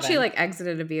I you, thought she Robin. like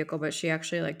exited a vehicle, but she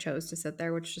actually like chose to sit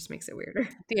there, which just makes it weirder.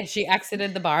 Yeah, she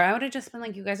exited the bar. I would have just been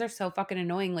like, you guys are so fucking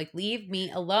annoying. Like, leave me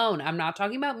alone. I'm not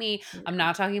talking about me. I'm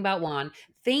not talking about Juan.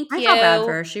 Thank I felt bad for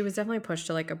you. her. She was definitely pushed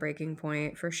to like a breaking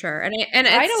point for sure. And it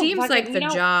I don't seems like fucking,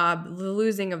 the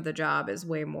losing of the job is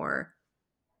way more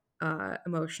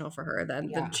emotional for her than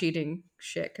the yeah. cheating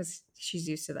shit because she's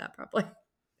used to that probably.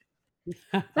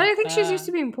 But I think she's used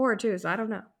to being poor too, so I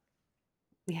don't know.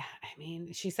 Yeah, I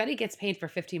mean, she said he gets paid for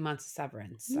 15 months of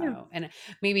severance. Yeah, So, and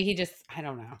maybe he just, I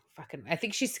don't know. Fucking, I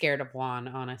think she's scared of Juan,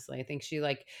 honestly. I think she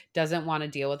like doesn't want to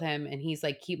deal with him. And he's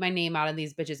like, keep my name out of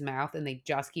these bitches' mouth. And they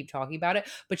just keep talking about it.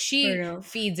 But for she real.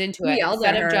 feeds into He it yelled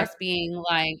instead at of her. just being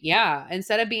like, yeah,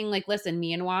 instead of being like, listen,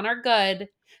 me and Juan are good.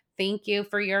 Thank you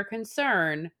for your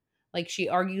concern. Like she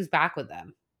argues back with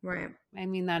them. Right. I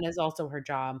mean, that is also her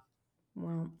job.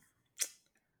 Well,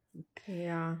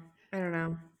 yeah. I don't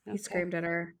know. He Okay. screamed at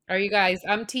her. Are you guys,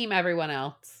 I'm team everyone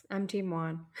else. I'm Team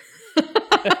Juan.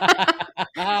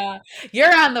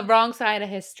 You're on the wrong side of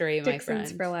history, my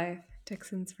Dixon's for friend. life.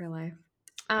 Dixon's for life.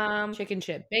 Chicken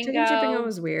shit Chicken chipping bingo.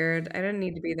 was weird. I didn't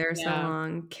need to be there so Yeah.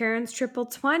 long. Karen's triple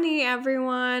 20,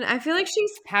 everyone. I feel like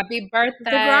Happy the Grand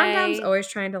Dame's birthday. always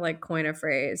trying to like coin a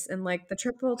phrase, and like the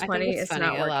triple I think 20 it's is funny.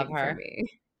 not I love working for her. me.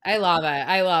 I love it.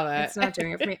 I love It's not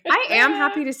doing it for it. me. I am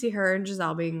happy to see her and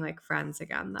Giselle being like friends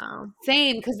again, though.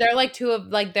 Same, because they're like two of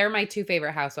like they're my two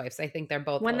favorite housewives. I think they're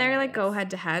both When they're like go hilarious. head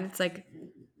to head, it's like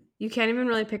you can't even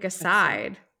really pick a It's so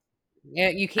side. yeah,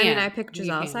 you I mean, can't. I picked You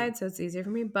Giselle's can't. side, so it's easier for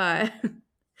me, but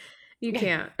you Yeah.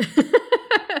 can't.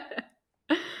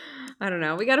 I don't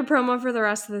know. We got a promo for the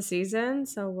rest of the season,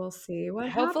 so we'll see what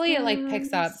Hopefully it like picks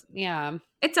up. happens. Yeah.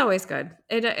 It's always good.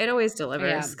 It always Yeah.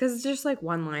 delivers because it's just like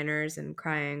one-liners and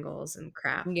cryangles and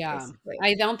crap, Yeah. basically.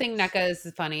 I don't think NECA is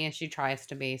as funny as she tries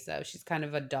to be, so she's kind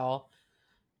of a dull.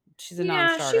 She's a Yeah,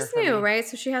 non-starter she's for new, me. right?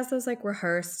 So she has those like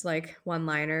rehearsed like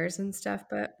one-liners and stuff,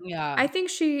 but Yeah. I think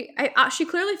she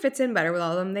clearly fits in better with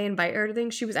all of them. They invite her to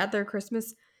things. She was at their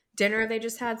Christmas dinner they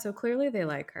just had, so clearly they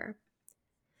like her.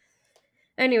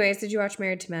 Anyways, did you watch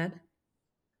Married to Med?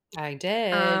 I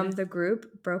did. The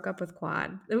group broke up with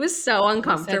Quad. It was so They said,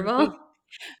 uncomfortable.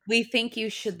 we think you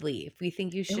should leave. We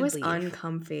think you It should was leave."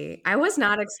 uncomfy. I was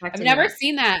not I've expecting never that.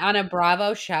 seen that on a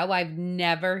Bravo show. I've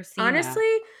never seen that.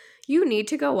 Honestly, you need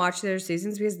to go watch the other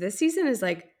seasons because this season is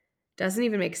like doesn't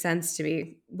even make sense to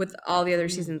me with all the other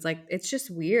Mm, seasons. Like it's just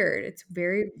weird. It's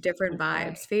very different okay.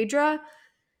 vibes. Phaedra,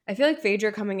 I feel like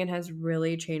Phaedra coming in has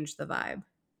really changed the vibe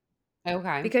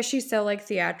Okay. because she's so like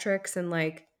theatrics and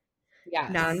like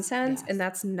Yes. nonsense, and Yes.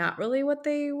 that's not really what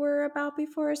they were about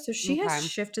before. So she has Okay.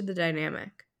 shifted the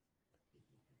dynamic.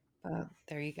 But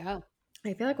There you go.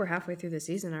 I feel like we're halfway through the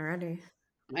season already.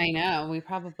 I know. We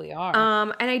probably are.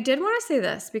 And I did want to say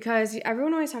this because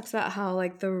everyone always talks about how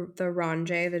like the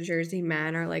RHONY, the Jersey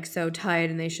men, are like so tight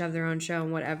and they shove their own show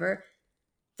and whatever.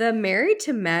 The Married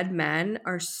to Med men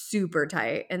are super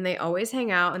tight and they always hang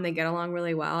out and they get along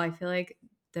really well. I feel like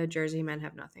the Jersey men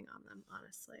have nothing on them,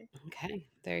 honestly. Okay.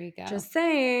 There you go. Just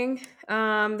saying.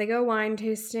 They go wine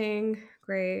tasting,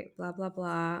 great, blah blah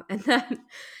blah, and then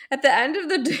at the end of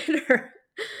the dinner,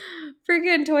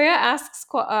 freaking Toya asks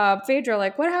Phaedra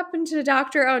like, "What happened to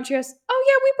Doctor O?" And she goes, "Oh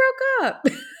yeah, we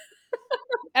broke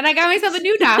And I got myself a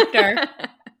new doctor. up."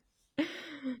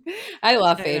 I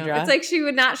love I know. It's Phaedra. like she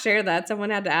would not share that. Someone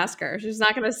had to ask her. She's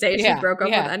not going to say she Yeah. broke up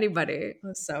with Yeah. anybody. It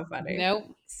was so funny. Nope.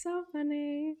 So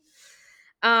funny.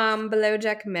 Below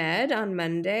Deck Med on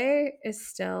Monday is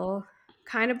still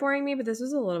kind of boring me, but this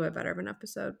was a little bit better of an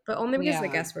episode. But only because the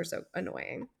Yeah. guests were so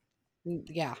annoying.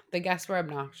 Yeah. The guests were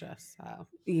obnoxious. So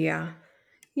Yeah.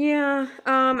 Yeah.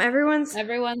 everyone's sick.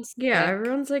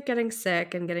 Everyone's like getting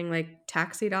sick and getting like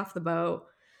taxied off the boat.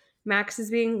 Max is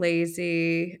being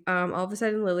lazy. All of a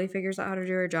sudden Lily figures out how to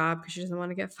do her job because she doesn't want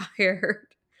to get fired.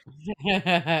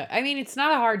 I mean, it's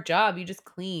not a hard job. You just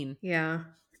clean. Yeah.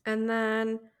 And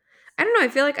then I don't know, I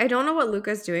feel like I don't know what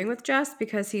Luca's doing with Jess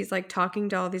because he's like talking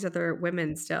to all these other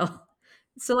women still.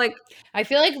 So like, I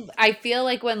feel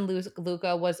like when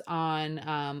Luca was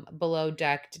on Below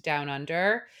Deck Down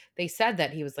Under, they said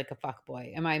that he was like a fuck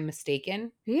boy. Am I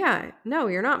mistaken? yeah, no,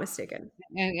 you're not mistaken.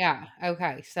 Yeah.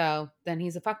 Okay. So then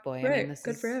he's a fuck boy. I mean, Right. this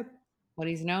Good for is him. what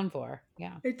he's known for.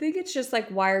 Yeah. I think it's just like,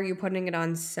 why are you putting it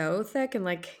on so thick and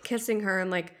like kissing her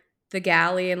and like the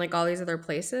galley and like all these other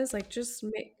places? Like, just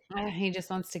make, He just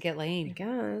wants to get I laid,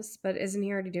 guess, but isn't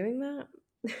he already doing that?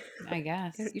 I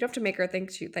guess. You don't have to make her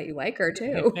think that you like her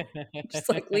too. Just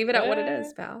like leave it at what it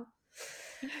is, pal.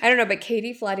 I don't know, but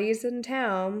Katie Flooddy's in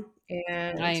town,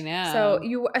 and I so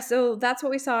know. so that's what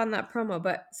we saw in that promo.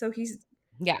 But so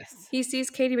Yes. he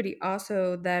sees Katie, but he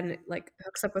also then like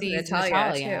hooks up with Sees Natalia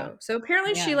Natalia. too. So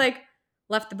apparently she Yeah. like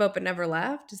left the boat but never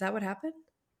left. Is that what happened?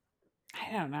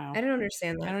 I don't know. I don't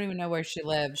understand I that. don't even know where she She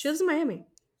lives. lives in Miami.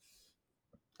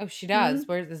 Oh, she Hmm. does.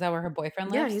 Where is that where her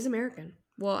boyfriend Yeah, he's lives? American.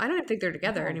 Well, I don't even think they're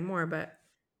together Oh. anymore, but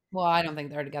Well, I don't think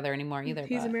they're together anymore either,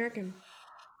 he's but American.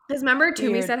 Because remember,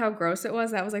 Toomey weird. said how gross it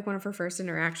was. That was like one of her first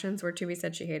interactions where Toomey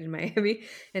said she hated Miami,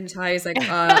 and Natalia's like,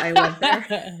 I live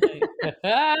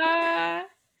there."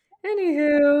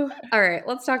 Anywho, all right,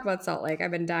 let's talk about Salt Lake. I've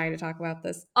been dying to talk about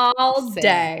this all Same.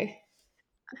 day.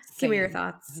 Give me your Same. It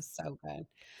thoughts. was so good.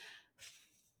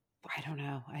 I don't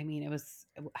know. I mean,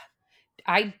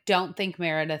 I don't think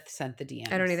Meredith sent the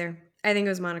I don't DMs. either. I think it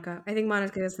was Monica. I think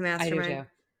Monica is the I do mastermind. too.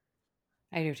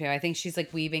 I do too. I think she's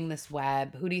like weaving this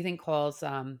web. Who do you think calls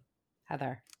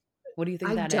Heather? What do you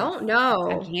think I that is? don't I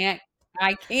know.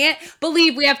 can't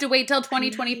believe we have to wait till I know. I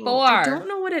don't 2024.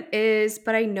 know what it is,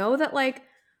 but I know that like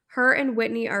her and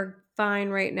Whitney are fine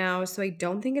right now. So I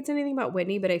don't think it's anything about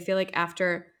Whitney, but I feel like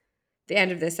after the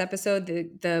end of this episode,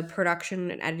 the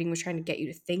production and editing was trying to get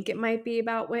you to think it might be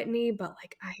about Whitney, but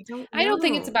like I don't I don't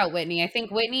think it's know. about Whitney. I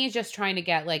think Whitney is just trying to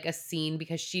get like a scene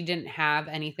because she didn't have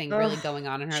anything really Ugh. going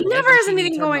on in her She life never and has she needs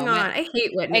anything her going moment. on. I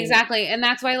hate Whitney. Exactly, and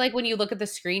that's why, like, when you look at the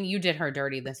screen, you did her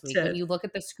dirty I this week. When did. you look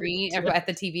at the I screen did. at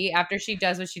the TV after she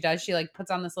does what she does, she, like, puts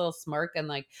on this little smirk and,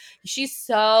 like, she's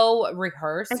so And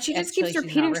rehearsed. she just keeps Actually, she's not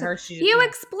repeating stuff. rehearsed. You Yeah.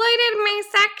 exploited my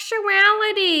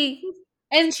sexuality.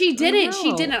 And she I didn't.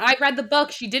 She know. didn't. I read the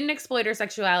book. She didn't exploit her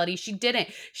sexuality. She didn't.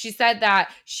 She said that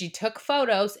she took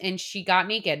photos and she got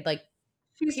naked. Like,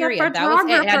 She's a period. That was it.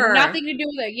 It had photographer. nothing to do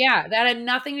with it. Yeah, that had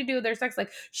nothing to do with their sex.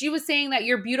 Like she was saying that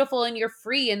you're beautiful and you're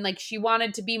free, and like she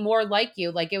wanted to be more like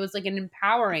you. Like it was like an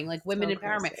empowering, like women So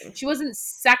empowerment. crazy. She wasn't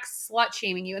sex slut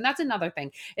shaming you, and that's another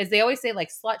thing is they always say like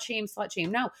slut shame, slut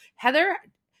shame. No, Heather,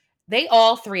 they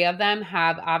all three of them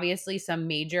have obviously some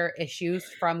major issues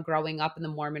from growing up in the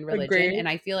Mormon religion. Agree. And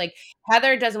I feel like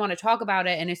Heather doesn't want to talk about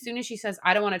it. And as soon as she says,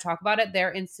 I don't want to talk about it,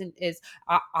 their instant is,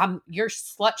 you're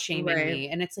slut shaming Right. me.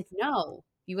 And it's like, no,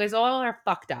 you guys all are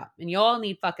fucked up and you all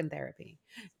need fucking therapy.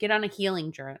 Get on a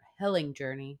healing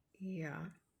journey. Yeah.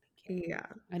 Thank Yeah.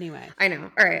 you. Anyway. I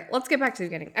know. All right, let's get back to the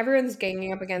beginning. Everyone's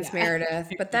ganging up against Yeah. Meredith,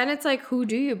 but then it's like, who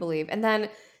do you believe? And then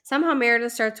somehow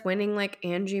Meredith starts winning like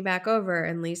Angie back over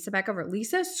and Lisa back over.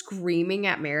 Lisa screaming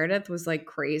at Meredith was like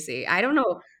crazy. I don't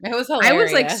know. It was I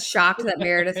was like hilarious. shocked that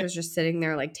Meredith was just sitting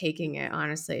there like taking it,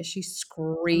 honestly. She I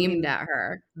screamed mean, at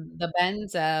her. the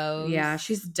Yeah, benzos.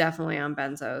 she's definitely on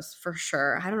benzos for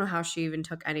sure. I don't know how she even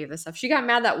took any of this stuff. She got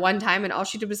mad that one time and all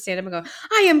she did was stand up and go,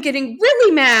 I am getting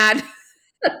really mad.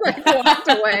 Like walked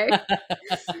away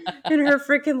in her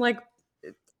freaking like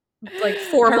Her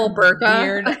formal burqa.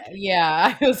 weird,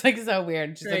 yeah, it was, like, so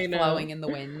weird, just, I like, know. flowing in the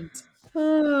wind.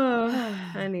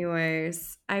 Oh,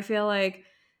 anyways, I feel like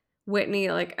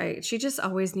Whitney, like she just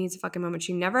always needs a fucking moment.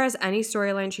 She never has any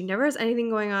storyline. She never has anything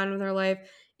going on with her life.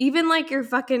 Even like your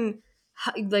fucking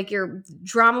like your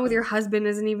drama with your husband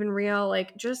isn't even real.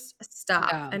 Like just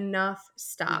stop. No, Enough.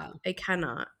 Stop. no. I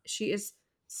cannot. She is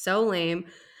so lame.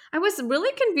 I was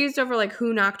really confused over like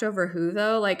who knocked over who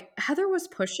though. Like Heather was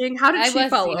pushing. How did I she was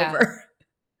fall yeah. over?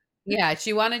 Yeah,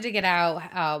 she wanted to get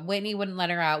out, Whitney wouldn't let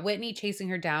her out. Whitney chasing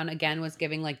her down again was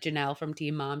giving, like, Janelle from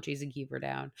Teen Mom chasing Keeper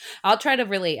down. I'll try to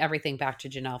relate everything back to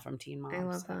Janelle from Teen I Mom,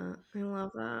 love so. that. I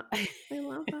love that. I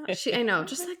love that. I know,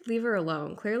 just like leave her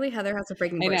alone. Clearly Heather has a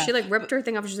breaking I point. know. She like ripped her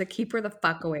thing off. She's like, keep her the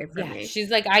fuck away from Yeah, me.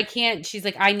 she's like, "I can't," she's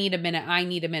like, "I need a minute, I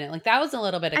need a minute." Like, that was a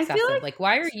little bit I feel excessive. like Like,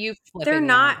 why are you flipping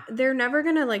out? they're never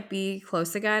gonna like be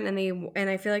close again. And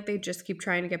I feel like they just keep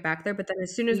trying to get back there. But then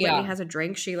as soon as Whitney Yeah, has a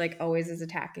drink, she like always is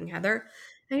attacking Heather.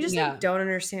 And I just like yeah. don't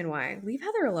understand why. Leave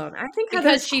Heather alone. I think Because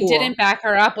Heather's she didn't cool. back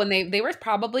her up when they were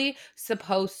probably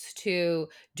supposed to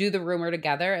do the rumor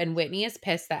together, and Whitney is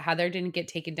pissed that Heather didn't get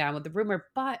taken down with the rumor.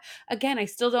 But again, I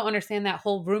still don't understand that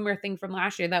whole rumor thing from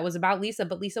last year that was about Lisa,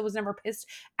 but Lisa was never pissed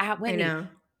at I Whitney. know. I'm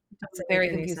Doesn't make very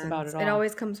any confused about sense. it It all.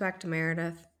 always comes back to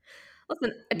Meredith.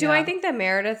 Listen, do I Yeah, think that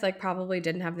Meredith like probably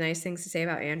didn't have nice things to say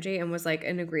about Angie and was like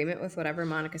in agreement with whatever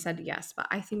Monica said? Yes, but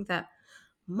I think that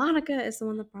Monica is the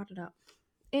one that brought it up,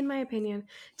 in my opinion.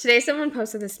 Today, someone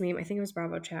posted this meme. I think it was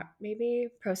Bravo Chat. Maybe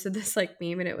posted this like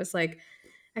meme, and it was like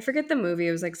I forget the movie.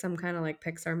 It was like some kind of like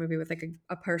Pixar movie with like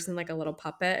a person like a little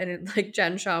puppet, and it, like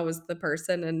Jen Shaw was the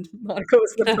person and Monica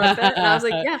was the puppet, and I was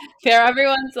like, yeah, there.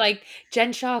 Everyone's like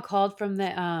Jen Shaw called from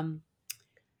the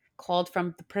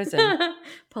prison.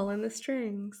 pulling the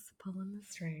strings, pulling the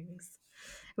strings.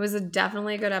 It was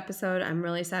definitely a good episode. I'm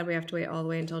really sad we have to wait all the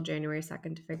way until January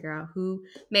 2nd to figure out who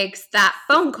makes that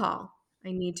phone call.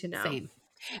 I need to know. Same.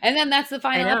 And then that's the I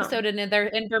final know. episode, and then they're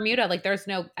in Bermuda. Like, there's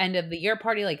no end of the year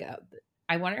party. Like,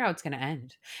 I wonder how it's going to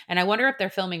end. And I wonder if they're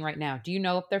filming right now. Do you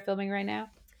know if they're filming right now?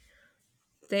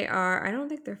 They are. I don't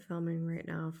think they're filming right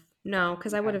now. No,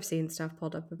 because I would Okay. have seen stuff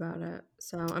pulled up about it.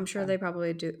 So I'm sure Okay. they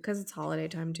probably do because it's holiday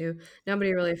time too.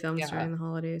 Nobody really films Yeah. during the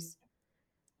holidays.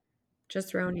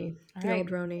 Just RHONY, All the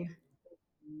old right. RHONY.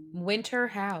 Winter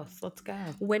House. Let's go.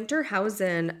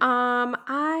 Winterhausen. I'm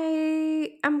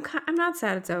not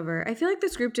sad it's over. I feel like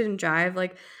this group didn't jive.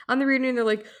 Like on the reunion, they're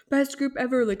like best group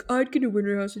ever. Like I'd get a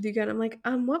Winterhouse with you again. I'm like,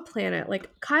 on what planet?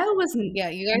 Like Kyle was Yeah,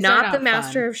 you guys are not the not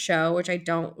master fun. of show, which I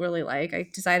don't really like. I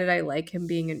decided I like him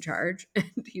being in charge, and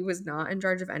he was not in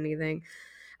charge of anything.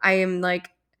 I am like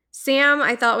Sam.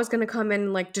 I thought was gonna come in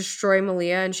and like destroy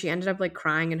Malia, and she ended up like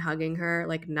crying and hugging her.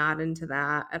 Like not into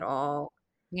that at all.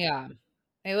 Yeah.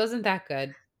 It wasn't that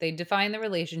good. They defined the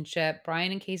relationship.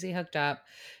 Brian and Casey hooked up.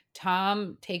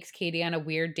 Tom takes Katie on a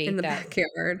weird In date the that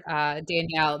backyard.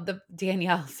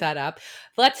 Danielle set up.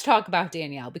 Let's talk about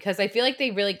Danielle because I feel like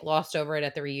they really glossed over it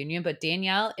at the reunion, but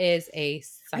Danielle is a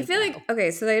I feel like psycho.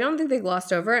 okay, so they don't think they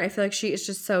glossed over it. I feel like she is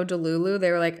just so delulu. They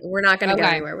were like, we're not going to get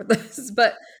Okay. anywhere with this.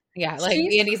 But Yeah, like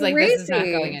she's Andy's like, this is not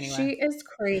going crazy. She anywhere. is The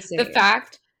crazy.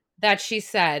 fact that she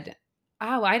said,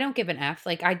 "Oh, I don't give an F."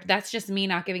 Like that's just me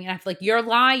not giving an F. Like you're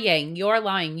lying. You're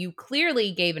lying. You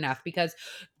clearly gave an F because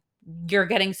you're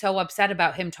getting so upset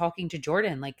about him talking to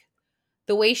Jordan. Like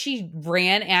the way she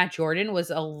ran at Jordan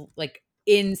was like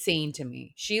insane to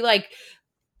me. She like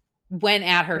went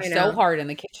at her I so know. hard in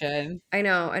the kitchen. I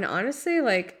know. And honestly,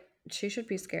 like, she should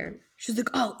be scared. She's like,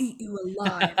 I'll eat you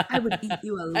alive. I would eat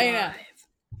you I know. alive.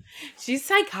 She's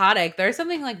psychotic. There's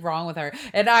something like wrong with her.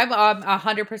 And I'm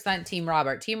 100% Team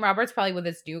Robert. Team Robert's probably with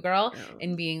this new girl No.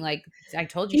 and being like, I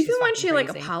told you Even she's when fucking she like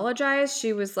crazy. apologized,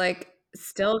 she was like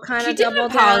still kind She of didn't double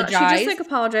down. She just apologize. like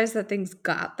apologized that things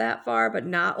got that far, but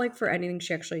not like for anything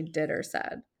she actually did or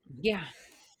said. Yeah.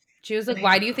 She was I like, don't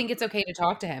why do you know. think it's okay to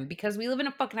talk to him? Because we live in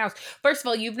a fucking house. First of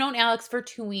all, you've known Alex for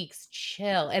 2 weeks.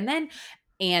 Chill. And then,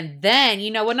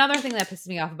 another thing that pisses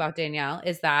me off about Danielle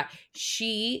is that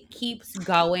she keeps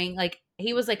going. Like,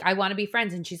 he was like, I want to be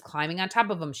friends. And she's climbing on top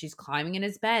of him. She's climbing in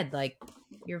his bed. Like,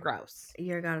 you're gross.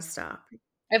 You gotta stop.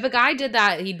 If a guy did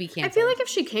that, he'd be I feel canceled. like if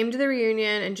she came to the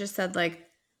reunion and just said like,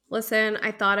 "Listen,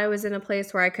 I thought I was in a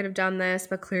place where I could have done this,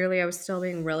 but clearly I was still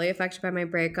being really affected by my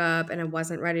breakup and I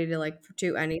wasn't ready to like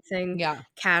do anything Yeah,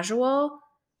 casual."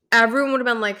 Everyone would have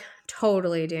been like,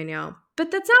 "Totally, Danielle."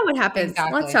 But that's not what happens. Let's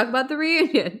exactly. talk about the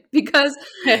reunion because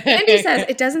Andy says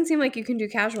it doesn't seem like you can do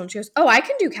casual, and she goes, "Oh, I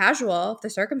can do casual if the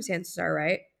circumstances are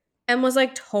right," and was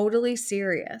like totally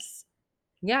serious.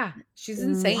 Yeah, she's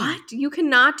insane. What? You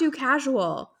cannot do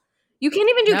casual. You can't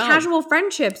even do No. casual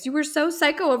friendships. You were so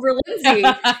psycho over Lindsay.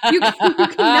 You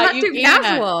cannot You do can't.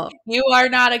 casual. You are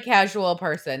not a casual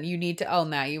person. You need to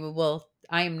own that.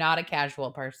 I am not a casual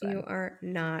You person. are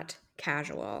not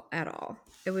casual at all.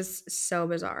 It was so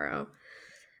bizarro.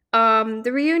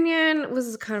 The reunion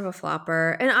was kind of a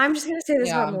flopper. And I'm just gonna say this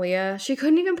about Yeah. Malia. She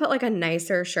couldn't even put like a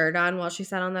nicer shirt on while she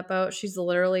sat on that boat. She's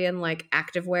literally in like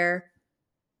activewear.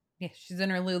 Yeah, she's in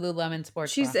her Lululemon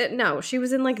sports bra. No, she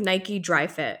was in like Nike Dry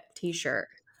Fit t-shirt.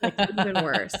 Like even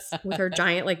worse. With her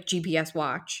giant like GPS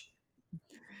watch.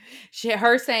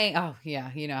 Her saying, "Oh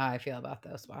yeah, you know how I feel about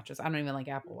those watches. I don't even like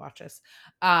Apple watches."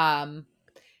 Um,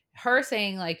 her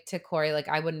saying like to Corey, like,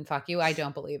 "I wouldn't fuck you." I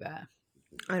don't believe it.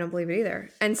 I don't believe it either.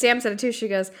 And Sam said it too. She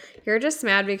goes, "You're just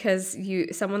mad because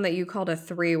someone that you called a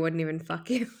 3 wouldn't even fuck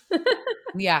you."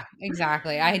 Yeah,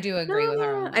 exactly. I do agree with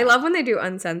her on I that. love when they do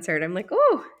uncensored. I'm like,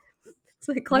 "Oh, it's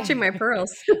like Yeah. clutching my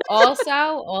pearls."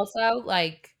 Also,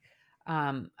 like,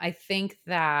 I think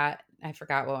that I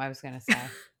forgot what I was gonna say.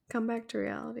 Come back to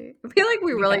reality. I feel like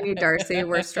we really Yeah. need Darcy.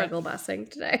 We're struggle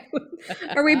busing today.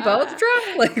 Are we both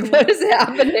drunk? Like, what is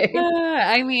happening?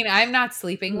 I mean, I'm not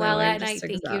sleeping No, well I'm at just night.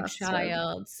 Thank you, exhausted. child. I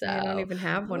don't So, even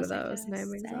have what one of was I those, gonna and I'm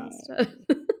say? exhausted.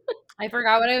 I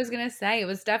forgot what I was gonna say. It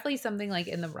was definitely something like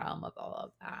in the realm of all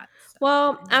of that. So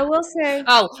Well, I I know. will say,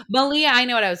 Oh, Malia, I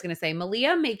know what I was gonna say.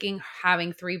 Malia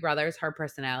having 3 brothers her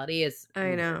personality is I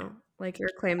weird. know, like your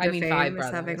claim I to mean 5 fame is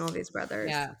having all brothers. these brothers.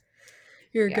 Yeah,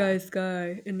 You're a yeah. guy's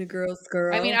guy and a girl's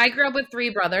I mean, girl. I grew up with 3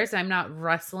 brothers. I'm not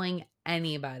wrestling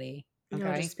anybody, No,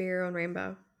 okay? just be your own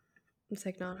rainbow. It's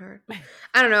like not hard.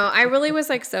 I don't know. I really was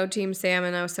like so team Sam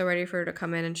and I was so ready for her to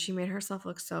come in and she made herself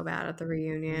look so bad at the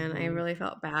reunion. I Mhm. really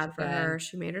felt She bad for did. her.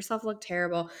 She made herself look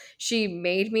terrible. She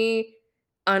made me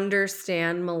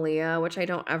understand Malia, which I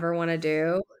don't ever want to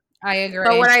do. I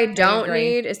But what agree. I I don't agree.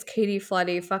 need is Katie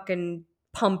Floody fucking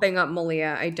pumping up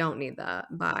Malia. I don't need that.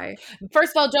 Bye.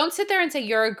 First of all, don't sit there and say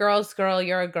you're a girl's girl,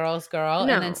 you're a girl's girl, and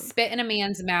then No. spit in a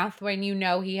man's mouth when you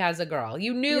know he has a girl.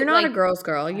 You knew You're not a like girl's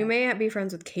girl. You uh, may be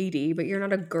friends with Katie, but you're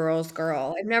not a girl's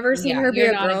girl. I've never seen yeah, her be you're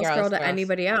a not a girl's girl girl's to girl.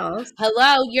 anybody else.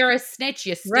 Hello, you're a snitch.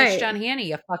 You snitched on Right. Hannah,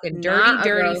 you fucking dirty, Not a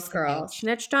dirty girl's girl. snitch.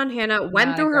 Snitched on Hannah,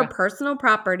 went Not a through her girl. personal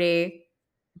property.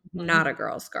 Mhm. Not a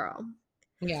girl's girl.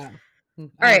 Yeah. All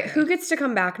I right, who agree. gets to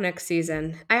come back next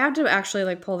season? I have to actually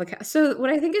like pull the cast. So what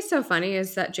I think is so funny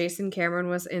is that Jason Cameron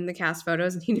was in the cast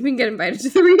photos and he didn't even get invited to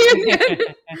the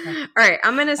reunion. All right,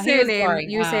 I'm gonna He say a was name. boring.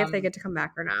 You say if they get to come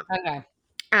back or not. Okay.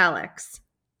 Alex.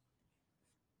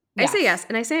 I say Yes. yes,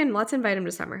 and I say let's invite him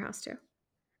to Summer House too.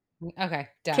 Okay.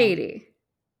 Down. Katie.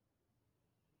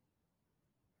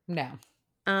 No.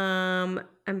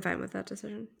 I'm fine with that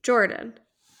decision. Jordan.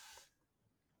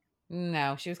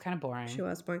 No, she was kind of She boring.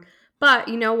 was boring. But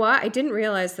you know what? I didn't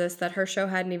realize this that her show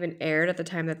hadn't even aired at the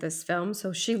time that this filmed.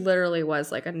 So she literally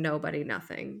was like a nobody,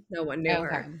 nothing. No one knew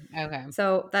Okay. her. Okay.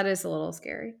 So that is a little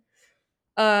scary.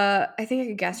 I think I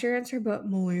could guess your answer, but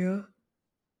Malia.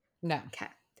 No. Okay.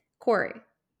 Corey.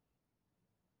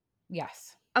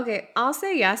 Yes. Okay, I'll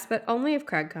say yes, but only if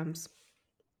Craig comes.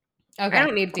 I Okay.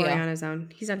 don't need Corey Deal. on his own.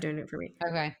 He's not doing it for me.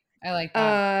 Okay. I like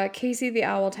that. Casey the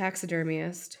owl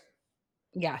taxidermist.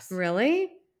 Yes. Really?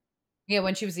 Yeah,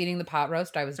 when she was eating the pot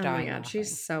roast, I was Oh my dying god, she's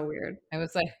laughing. so weird. I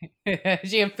was like,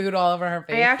 she had food all over her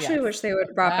I face. actually Yes. wish they would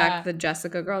have brought back the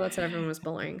Jessica girl that said everyone was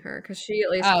bullying her because she at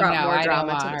least Oh brought no, more I don't drama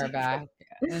to want the her table. back.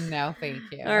 No, thank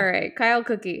All you. right, Kyle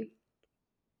Cookie.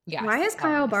 Why Yes, is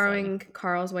Kyle obviously. borrowing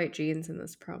Carl's white jeans in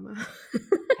this promo?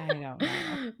 I don't know.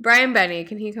 Brian Benny,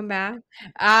 can he come back?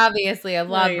 Obviously, I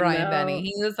love I Brian Benny. know.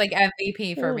 He was like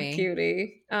MVP for Oh, me.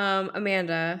 cutie.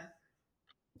 Amanda.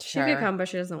 She could Sure. come, but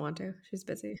she doesn't want to. She's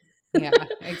busy. Yeah,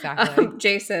 exactly.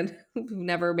 Jason, who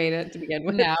never made it to begin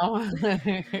with. No.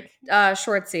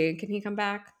 Shortsy, can he come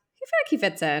back? I feel like he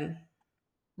fits in.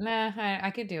 Nah,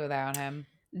 I could do without him.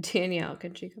 Danielle,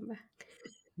 can she come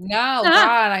No, back?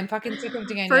 God, I'm fucking sick of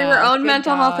For your Danielle. own Good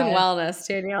mental health and God. wellness,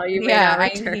 Danielle, you may Yeah, not I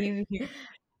return. need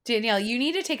Danielle, you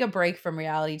need to take a break from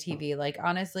reality TV. Like,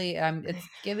 honestly, it's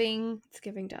giving It's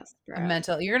giving a desperate.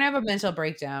 mental you're gonna have a mental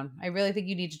breakdown. I really think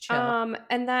you need to chill.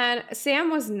 And then Sam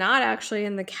was not actually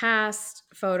in the cast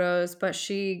photos, but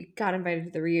she got invited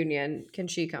to the reunion. Can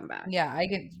she come back?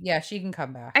 Yeah, she can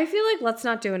come back. I feel like let's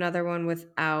not do another one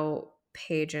without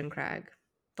Paige and Craig.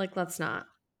 Like, let's not.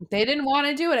 They didn't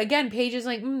wanna do it. Again, Paige is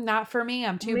like, not for me.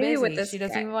 I'm too Maybe with busy. this She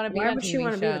doesn't guy. even wanna be Why on would she TV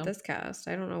want to be with show. this cast?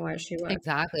 I don't know why she would.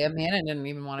 Exactly. Amanda didn't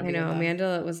even wanna I be with know. them.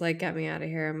 Amanda was like, get me out of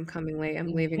here. I'm coming late. I'm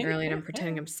leaving early and I'm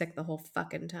pretending I'm sick the whole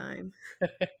fucking time.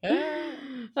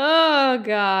 Oh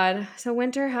God. So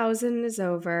Winterhausen is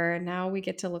over. And now we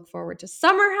get to look forward to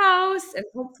Summer House and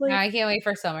hopefully I can't wait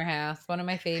for Summer House. One of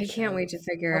my I fave can't wait to shows.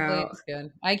 figure Hopefully out. it's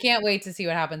good. I can't wait to see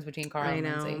what happens between Carl I and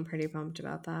know, I'm Lindsay. pretty pumped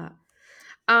about that.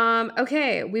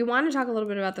 Okay, we want to talk a little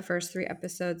bit about the first 3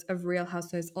 episodes of Real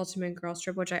Housewives Ultimate Girls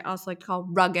Trip, which I also like to call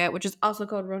RHUGT, which is also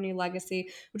called RHONY Legacy,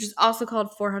 which is also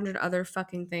called 400 other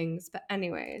fucking things. But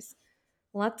anyways,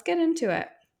 let's get into it.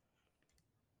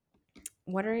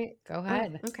 What are you? Go Oh,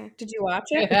 ahead. okay. Did you watch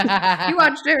it? You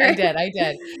watched it, I right? did. I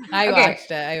did. I Okay.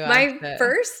 watched it. I watched My it.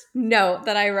 first note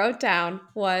that I wrote down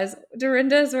was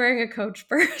Dorinda is wearing a Coach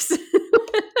purse.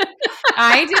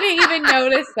 I didn't even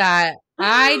notice that.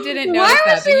 I didn't Why notice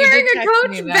was that, she but you did wearing a text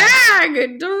me Coach that.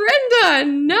 bag?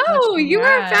 Dorinda, Because no, she you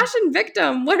are a had. fashion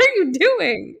victim. What are you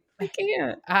doing? I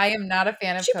can't. I am not a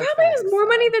fan of She Coach probably has bags, more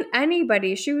money so than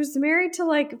anybody. She was married to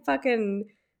like fucking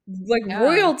like yeah.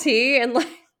 royalty and like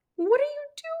what are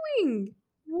you doing?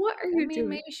 What are I you mean, doing?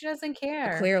 maybe she doesn't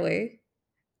care. Clearly.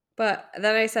 But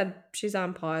then I said she's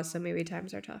on pause, so maybe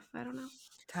times are tough. I don't know.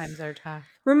 Times are tough.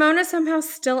 Ramona somehow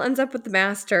still ends up with the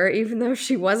master, even though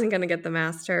she wasn't going to get the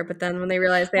master. But then when they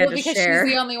realized they had Well, to because she's the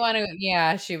share, only one who,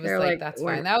 yeah, she was they're like, like, that's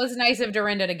fine. we're. That was nice of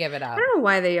Dorinda to give it I up. don't know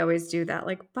why they always do that.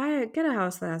 Like, get a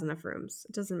house that has enough rooms.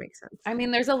 It doesn't make sense. I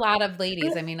mean, there's a lot of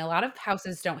ladies. But I mean, a lot of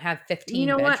houses don't have you 15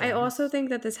 know what? I also bedrooms. think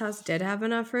that this house did have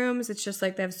enough rooms. It's just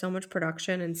like they have so much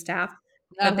production and staff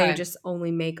that they Okay, just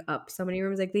only make up so many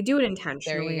rooms. Like they do it there you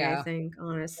intentionally, I go. think, Yeah.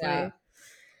 honestly.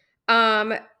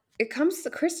 It comes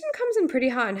Kristen comes in pretty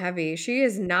hot and heavy. She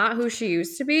is not who she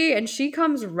used to be, and she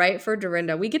comes right for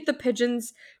Dorinda. We get the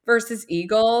pigeons versus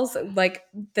eagles, like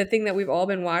the thing that we've all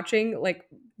been watching, like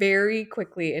very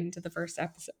quickly into the first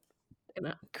episode.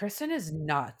 And Kristen is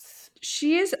nuts.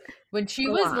 she is When she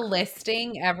a was lot.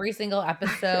 listing every single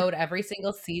episode, every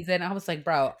single season, I was like,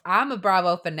 bro, I'm a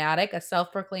Bravo fanatic, a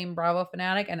self-proclaimed Bravo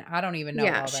fanatic, and I don't even know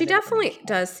Yeah, all she that definitely information.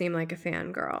 does seem like a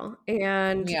fangirl,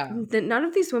 and Yeah. none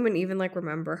of these women even like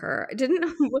remember her. Didn't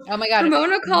Oh my God.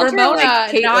 Ramona called her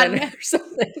like Ramona, Caitlyn or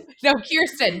something? no,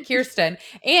 Kirsten.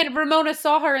 And Ramona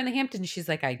saw her in the Hamptons. She's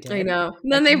like, I I did. know.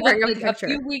 And then they bring up the Like a picture.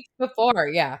 few weeks before.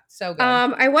 Yeah. So good.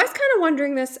 I was kind of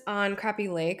wondering this on Crappy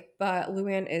Lake, but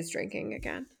Luann is drinking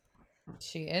again.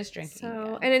 She is drinking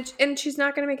So, again. and she's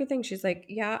not gonna make a thing. She's like,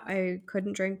 yeah, I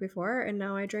couldn't drink before, and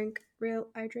now I drink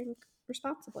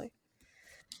responsibly.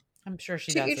 I'm sure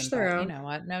she To each doesn't, their but you own. know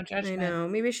what? No I judgment. know.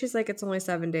 Maybe she's like, it's only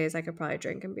 7 days. I could probably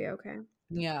drink and be okay.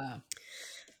 Yeah.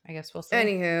 I guess we'll see.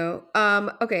 Anywho,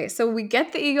 okay, so we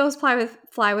get the Eagles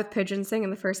fly with pigeons thing in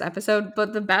the first episode,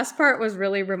 but the best part was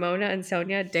really Ramona and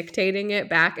Sonia dictating it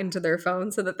back into their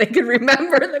phone so that they could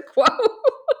remember the quote.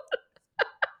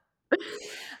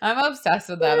 I'm obsessed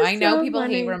with It them. was I know so people hate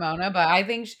funny. Ramona, but I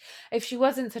think if she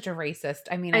wasn't such a racist,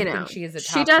 I mean, I I think know. she is a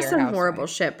She top does tier some horrible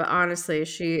housewife. shit, but honestly,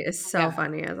 she is so Yeah.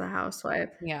 funny as a housewife.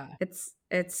 Yeah.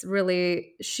 It's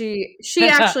really she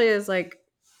actually is like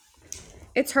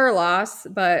it's her loss,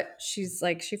 but she's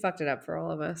like she fucked it up for all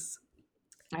of us.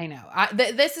 I know.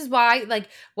 This is why, like,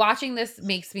 watching this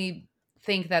makes me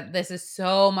think that this is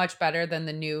so much better than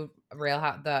the new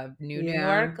the new New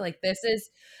Yeah, York. Like,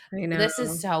 I know. this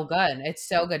is so good. It's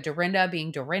so good. Dorinda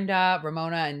being Dorinda,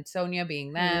 Ramona and Sonia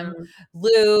being I them, know.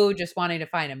 Lou just wanting to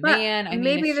find a But man. I mean,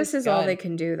 maybe it's this just is all they good.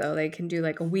 can do, though. They can do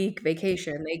like a week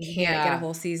vacation. They can't get a Yeah.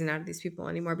 whole season out of these people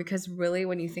anymore because really,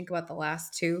 when you think about the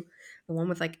last two, the one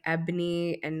with like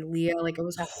Ebony and Leah, like it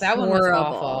was Ugh, that one was horrible.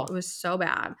 It awful. was so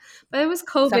bad. But it was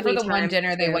Except for COVID the one times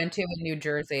dinner they too. went to in New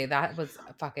Jersey. That was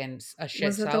a fucking a shit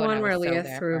Was it the show, and one I where was so Leah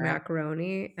there threw for it.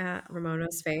 macaroni at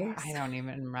Ramona's I face? don't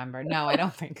even remember. No, I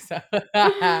don't think so.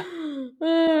 All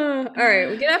right,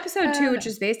 we get episode two, which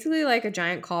Uh, is basically like a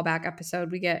giant callback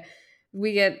episode. We get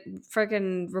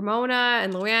freaking Ramona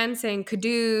and Luann saying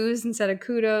kudos instead of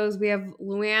kudos. We have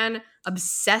Luann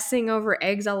obsessing over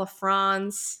eggs a la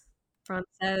France. I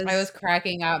Frances. was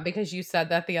cracking up because you said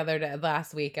that the other day,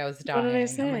 last week. I was What did I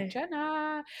dying. I'm like, say?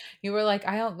 Jenna, you were like,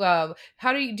 I don't.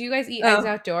 How do you guys eat eggs Oh,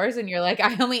 outdoors? And you're like,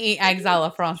 I only eat eggs a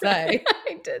la française.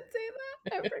 I did say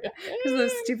that. I forgot because of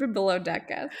those stupid below deck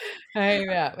guests. I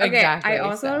know Okay, I exactly.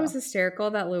 also thought it was So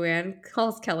hysterical that Luann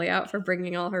calls Kelly out for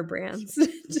bringing all her brands to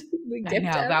I gift to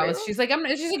know that was. everyone. She's like,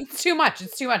 she's like, it's too much.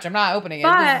 It's too much. I'm not opening it.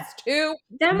 This But is too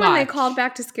then when they called much.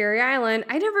 back to Scary Island,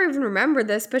 I never even remembered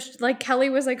this, but like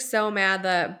Kelly was like so mad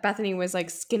that Bethany was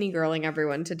like skinny girling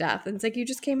everyone to death. And it's like you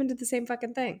just came into the same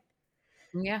fucking thing.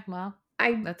 Yeah, well,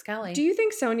 I that's do Kelly. you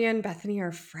think Sonia and Bethany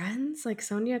are friends? Like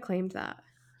Sonia claimed that.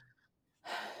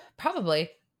 Probably,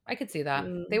 I could see that.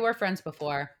 They Mm. were friends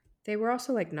before. They were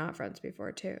also like not friends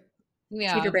before too. Cheater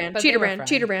Yeah, brand, but they cheater were brand,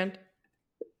 cheater friends.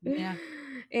 brand. Yeah,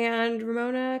 And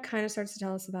Ramona kind of starts to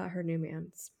tell us about her new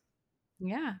mans.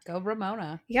 yeah. Go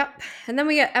Ramona. Yep. And then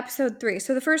we get episode 3.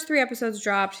 So the first 3 episodes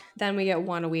dropped, then we get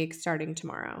one a week starting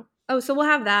tomorrow. Oh, so we'll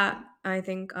have that, I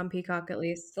think, on Peacock at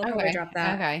least. They'll probably Okay, drop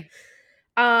that. okay.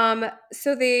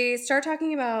 So they start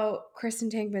talking about Kristen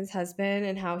Tankman's husband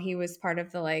and how he was part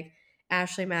of the like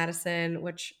Ashley Madison,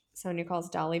 which Sonia calls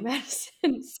Dolly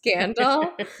Madison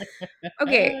scandal.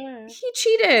 Okay, he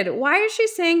cheated. Why is she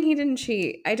saying he didn't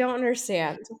cheat? I don't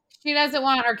understand. She doesn't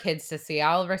want her kids to see.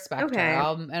 I'll respect her. Okay.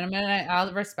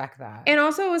 I'll respect that. And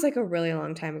also it was like a really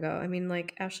long time ago. I mean,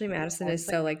 like Ashley Madison It's is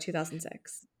like, so like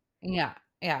 2006. yeah,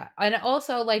 yeah. And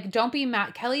also, like, don't be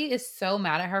mad. Kelly is so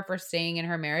mad at her for staying in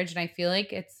her marriage, and I feel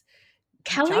like it's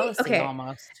Kelly? jealousy Okay.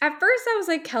 almost. At first I was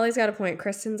like, Kelly's got a point.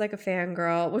 Kristen's like a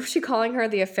fangirl. Was she calling her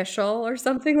the official or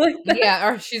something like that? Yeah,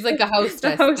 or she's like the The hostess.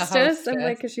 The hostess. I'm hostess.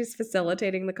 like, because she's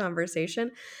facilitating the conversation.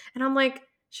 And I'm like,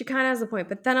 she kind of has a point.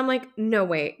 But then I'm like, no,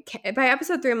 wait. By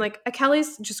episode 3, I'm like,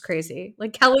 Kelly's just crazy.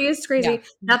 Like, Kelly is Yeah. crazy.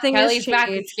 Nothing has Kelly's back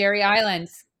at changed. Scary Island.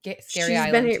 Scary She's been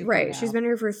Island here, right? She's 2.0. been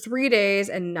here for 3 days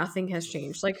and nothing has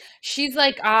changed. Like, She's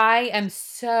like, I am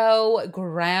so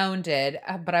grounded,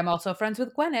 but I'm also friends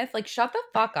with Gwyneth. Like, shut the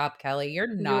fuck up, Kelly. You're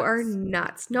you are nuts.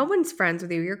 nuts. No one's friends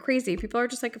with you. You're crazy. People are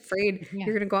just like afraid Yeah.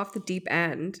 you're gonna go off the deep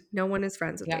end. No one is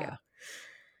friends with you. Yeah.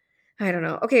 I don't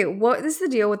know. Okay, what is the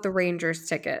deal with the Rangers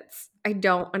tickets? I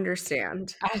don't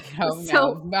understand. I don't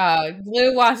So know.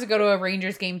 Lou wants to go to a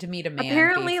Rangers game to meet a man,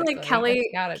 apparently, like basically. That's Kelly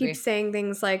gotta keeps be. saying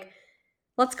things like,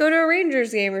 let's go to a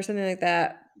Rangers game or something like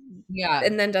that. Yeah.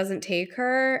 And then doesn't take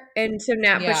her. And so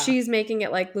now, but Yeah. she's making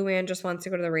it like Luann just wants to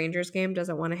go to the Rangers game,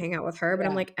 doesn't want to hang out with her. But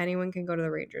I'm Yeah. like, anyone can go to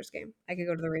the Rangers game. I could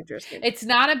go to the Rangers game. It's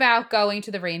not about going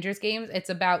to the Rangers games. It's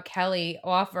about Kelly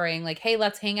offering, like, hey,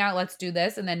 let's hang out, let's do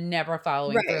this, and then never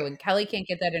following Right. through. And Kelly can't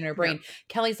get that in her No. brain.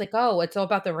 Kelly's like, oh, it's all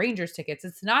about the Rangers tickets.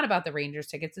 It's not about the Rangers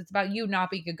tickets. It's about you not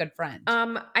being a good friend.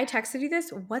 I texted you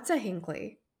this. What's a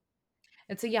Hinkley?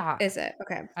 It's a yacht. Is it?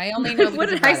 Okay. I only know What because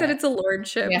did of I said? Reddit. It's a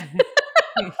lordship. Yeah.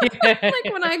 Like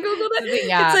when I Googled It's a it, it's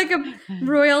yacht. like a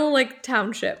royal like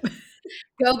township.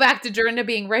 Go back to Dorinda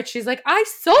being rich. She's like, I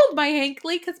sold my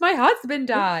Hinkley because my husband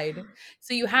died.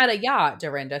 So you had a yacht,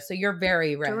 Dorinda. So you're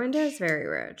very rich. Dorinda is very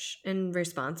rich and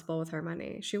responsible with her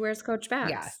money. She wears Coach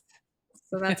bags. Yes.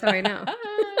 So that's how I know.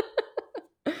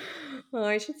 Well,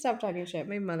 I should stop talking shit.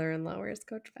 My mother-in-law wears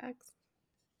Coach bags.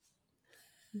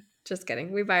 Just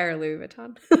kidding. We buy her Louis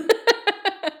Vuitton.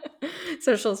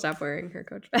 So she'll stop wearing her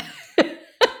Coach bag.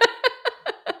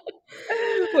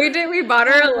 We bought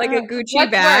her like a Gucci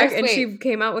What's bag worse? and Wait, she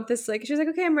came out with this like, she was like,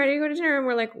 okay, I'm ready to go to dinner. And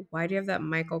we're like, why do you have that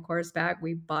Michael Kors bag?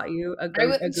 We bought you a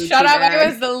Gucci shut up. bag. I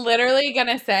was literally going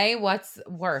to say, what's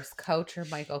worse, Coach or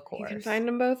Michael Kors? You can find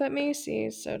them both at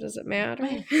Macy's, so does it matter?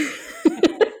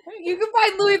 You can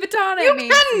find Louis Vuitton at You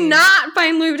Macy's. cannot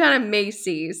find Louis Vuitton at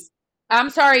Macy's. I'm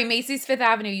sorry, Macy's Fifth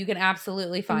Avenue. You can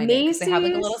absolutely find it because they have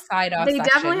like a little side off They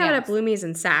section. definitely have it at Yes. Bloomies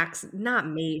and Saks, not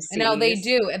Macy's. No, they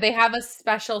do. They have a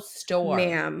special store.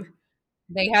 Ma'am.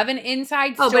 They have an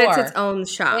inside store. Oh, but it's its own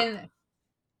shop.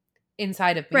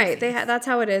 Inside of Macy's. Right. That's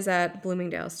how it is at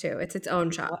Bloomingdale's too. It's its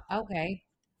own shop. Okay.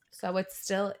 So it's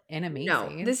still in a Macy's. No,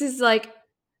 this is like,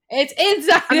 it's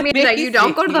inside Amanda, you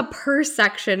don't go to the purse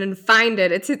section and find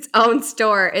it. It's its own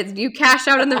store. You cash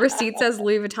out and the receipt says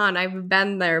Louis Vuitton. I've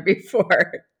been there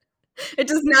before. It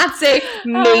does not say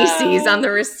Macy's on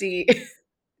the receipt.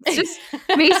 It's just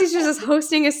Macy's just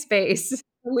hosting a space.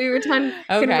 Louis Vuitton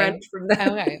can rent from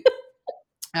them. Okay.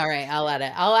 All right, I'll let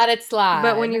it slide.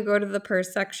 But when you go to the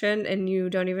purse section and you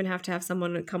don't even have to have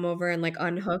someone come over and like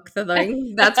unhook the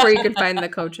thing, that's where you can find the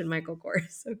Coach and Michael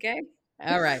Kors. Okay.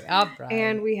 All right.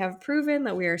 And we have proven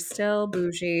that we are still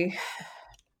bougie.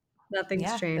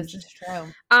 Nothing's changed. This is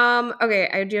true. Okay,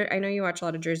 I know you watch a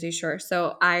lot of Jersey Shore,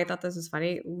 so I thought this was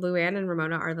funny. Luann and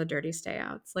Ramona are the dirty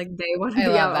stayouts. Like they want to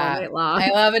be out all night long. I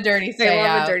love a dirty stay I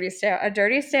love out. a dirty stay out. A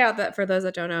dirty stay out, that for those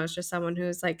that don't know, is just someone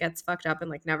who's like gets fucked up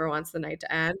and like never wants the night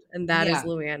to end. And that is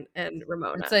Luann and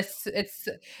Ramona. It's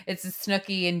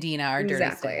Snooki and Dina are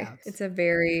dirty stay outs. It's a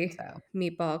very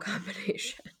meatball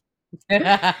combination.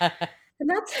 And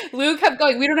that's Lou kept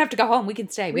going, we don't have to go home. We can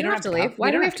stay. We don't have to leave.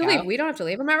 Why do we have to leave? We don't have to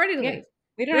leave. I'm not ready to leave.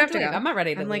 We don't have to leave. I'm not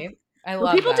ready to leave. I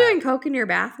love people doing coke in your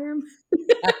bathroom.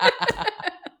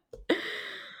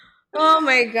 Oh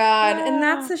my God. And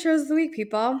that's the shows of the week,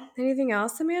 people. Anything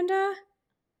else, Amanda?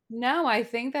 No, I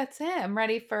think that's it. I'm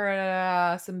ready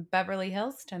for some Beverly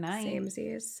Hills tonight.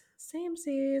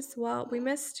 Samesies. Well, we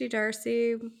missed you,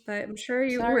 Darcy, but I'm sure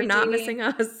you were not missing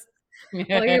us.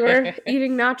 While you were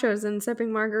eating nachos and sipping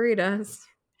margaritas.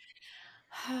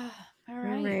 All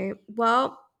right.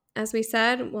 Well, as we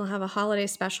said, we'll have a holiday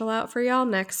special out for y'all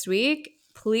next week.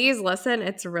 Please listen.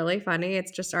 It's really funny.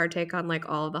 It's just our take on like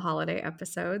all of the holiday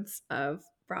episodes of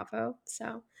Bravo.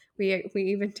 So we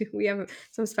have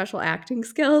some special acting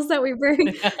skills that we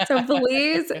bring. So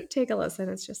please take a listen.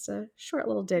 It's just a short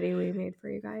little ditty we made for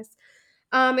you guys.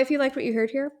 If you liked what you heard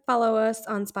here, follow us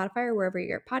on Spotify or wherever you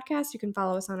get podcasts. You can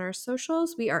follow us on our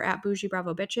socials. We are at Boujee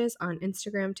Bravo Bitches on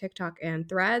Instagram, TikTok, and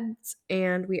Threads.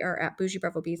 And we are at Boujee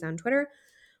Bravo Bees on Twitter.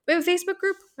 We have a Facebook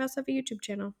group. We also have a YouTube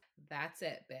channel. That's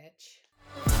it, bitch.